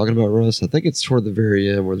part I'm talking about, Russ? I think it's toward the very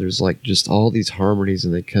end where there's like just all these harmonies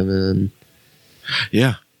and they come in it.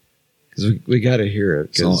 Yeah, because we got to hear it.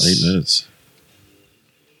 it's all 'cause- 8 minutes.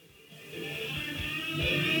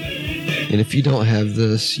 And if you don't have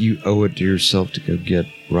this, you owe it to yourself to go get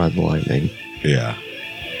Ride the Lightning. Yeah,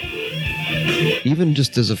 Even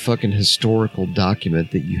just as a fucking historical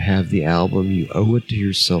document that you have the album, you owe it to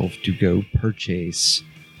yourself to go purchase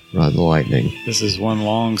Ride the Lightning. This is one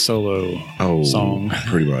long solo oh, song.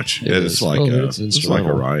 pretty much. It It's is. like Oh, it's like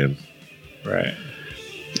instrumental. Orion. Right.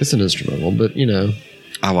 It's an instrumental, but you know,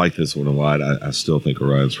 I like this one a lot. I still think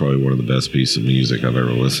Orion's probably one of the best pieces of music I've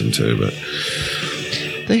ever listened to. But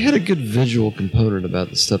they had a good visual component about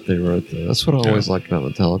the stuff they wrote, though. That's what I always liked about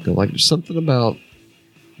Metallica. Like, there's something about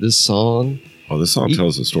this song, this song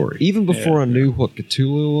tells a story. even before I knew what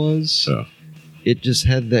Cthulhu was, Yeah. it just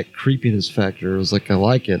had that creepiness factor. It was like, I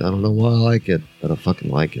like it. I don't know why I like it, but I fucking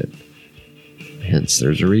like it. Hence,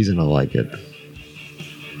 there's a reason I like it.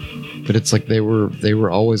 But it's like they were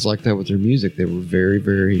always like that with their music. They were very,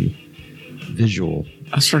 very visual.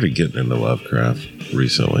 I started getting into Lovecraft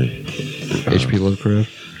recently. H.P. Lovecraft.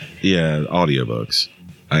 Yeah, audiobooks.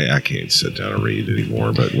 I can't sit down and read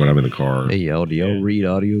anymore, but when I'm in the car, Hey, y'all, do y'all read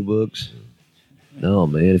audiobooks? No,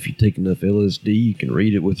 man. If you take enough LSD, you can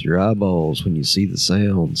read it with your eyeballs when you see the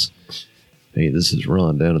sounds. Hey, this is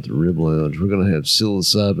Ron down at the Rib Lounge. We're going to have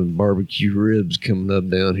psilocybin barbecue ribs coming up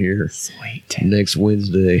down here Sweet. next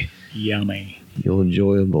Wednesday. Yummy. You'll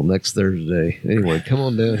enjoy them till next Thursday. Anyway, come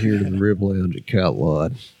on down here to the Rib Lounge at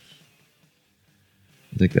Cotlod.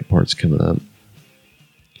 think that part's coming up.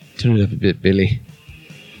 Turn it up a bit, Billy.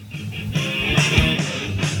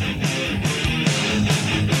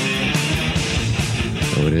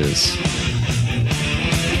 Oh, it is.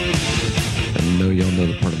 I know y'all know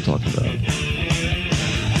the part I'm talking about.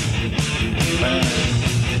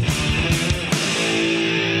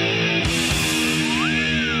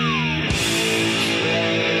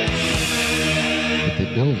 But they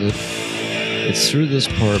build it. It's through this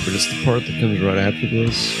part, but it's the part that comes right after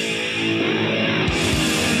this.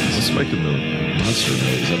 Is this making the monster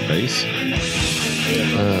noise? Is that bass? I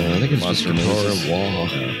think it's just Monster guitar noises. and wah.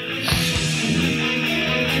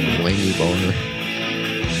 Wangy bar.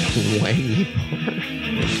 Wangy bar.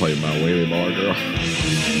 Play my whaley bar, girl.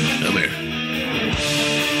 Come here.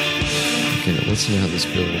 Okay, listen to how this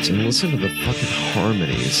builds. And listen to the fucking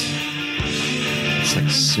harmonies. It's like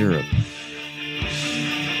syrup.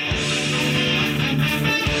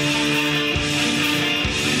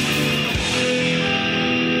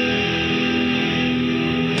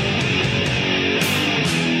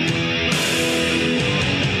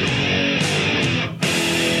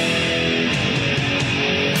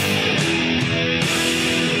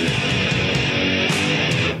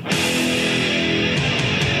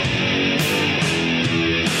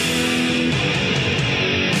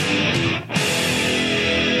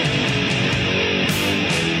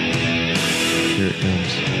 Here it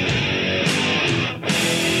comes.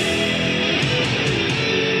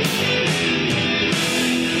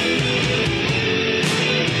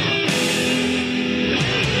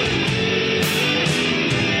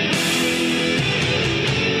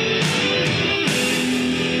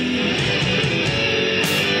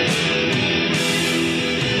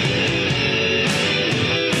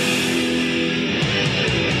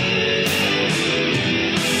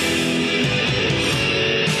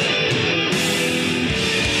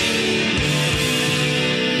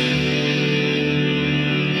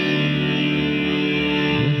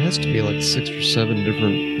 It has to be like 6 or 7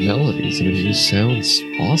 different melodies. I mean, it just sounds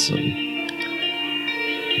awesome.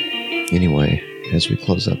 Anyway, as we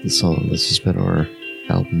close out the song, this has been our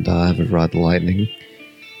album dive of Ride the Lightning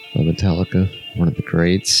by Metallica, one of the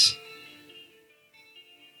greats.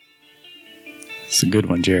 It's a good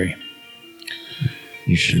one, Jerry.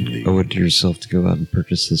 You should owe it to yourself to go out and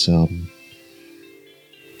purchase this album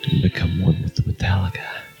and become one with the Metallica.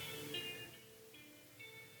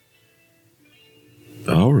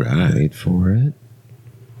 All right. Wait for it.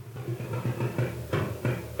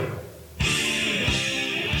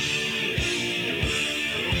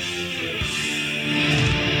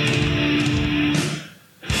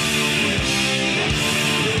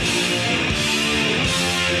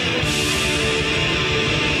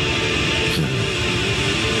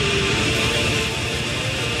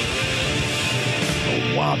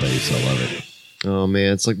 Oh, wow, bass. I love it. Oh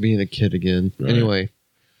man, it's like being a kid again. Right. Anyway,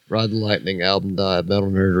 Ride the Lightning, album dive, Metal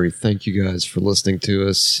Nerdery. Thank you guys for listening to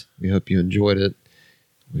us. We hope you enjoyed it.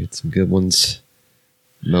 We had some good ones,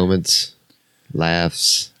 moments,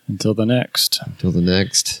 laughs. Until the next. Until the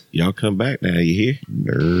next, Y'all come back now, you hear?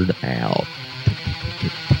 nerd out.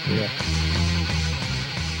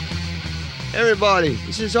 Everybody,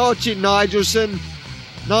 this is Archie Nigelson,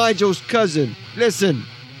 Nigel's cousin. Listen,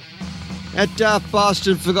 that daft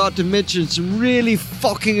bastard forgot to mention some really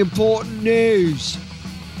fucking important news.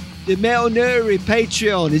 The Metal Nerdery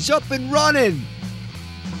Patreon is up and running.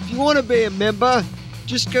 If you want to be a member,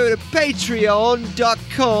 just go to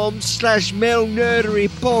patreon.com/Metal Nerdery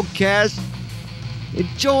Podcast and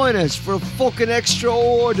join us for a fucking extra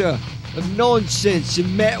order of nonsense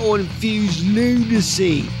and metal-infused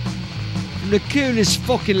lunacy from the coolest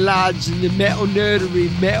fucking lads in the Metal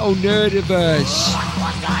Nerdery Metal Nerdiverse.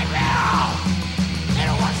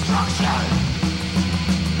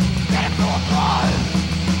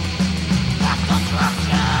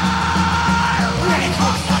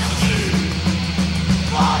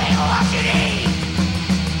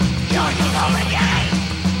 Join us all again!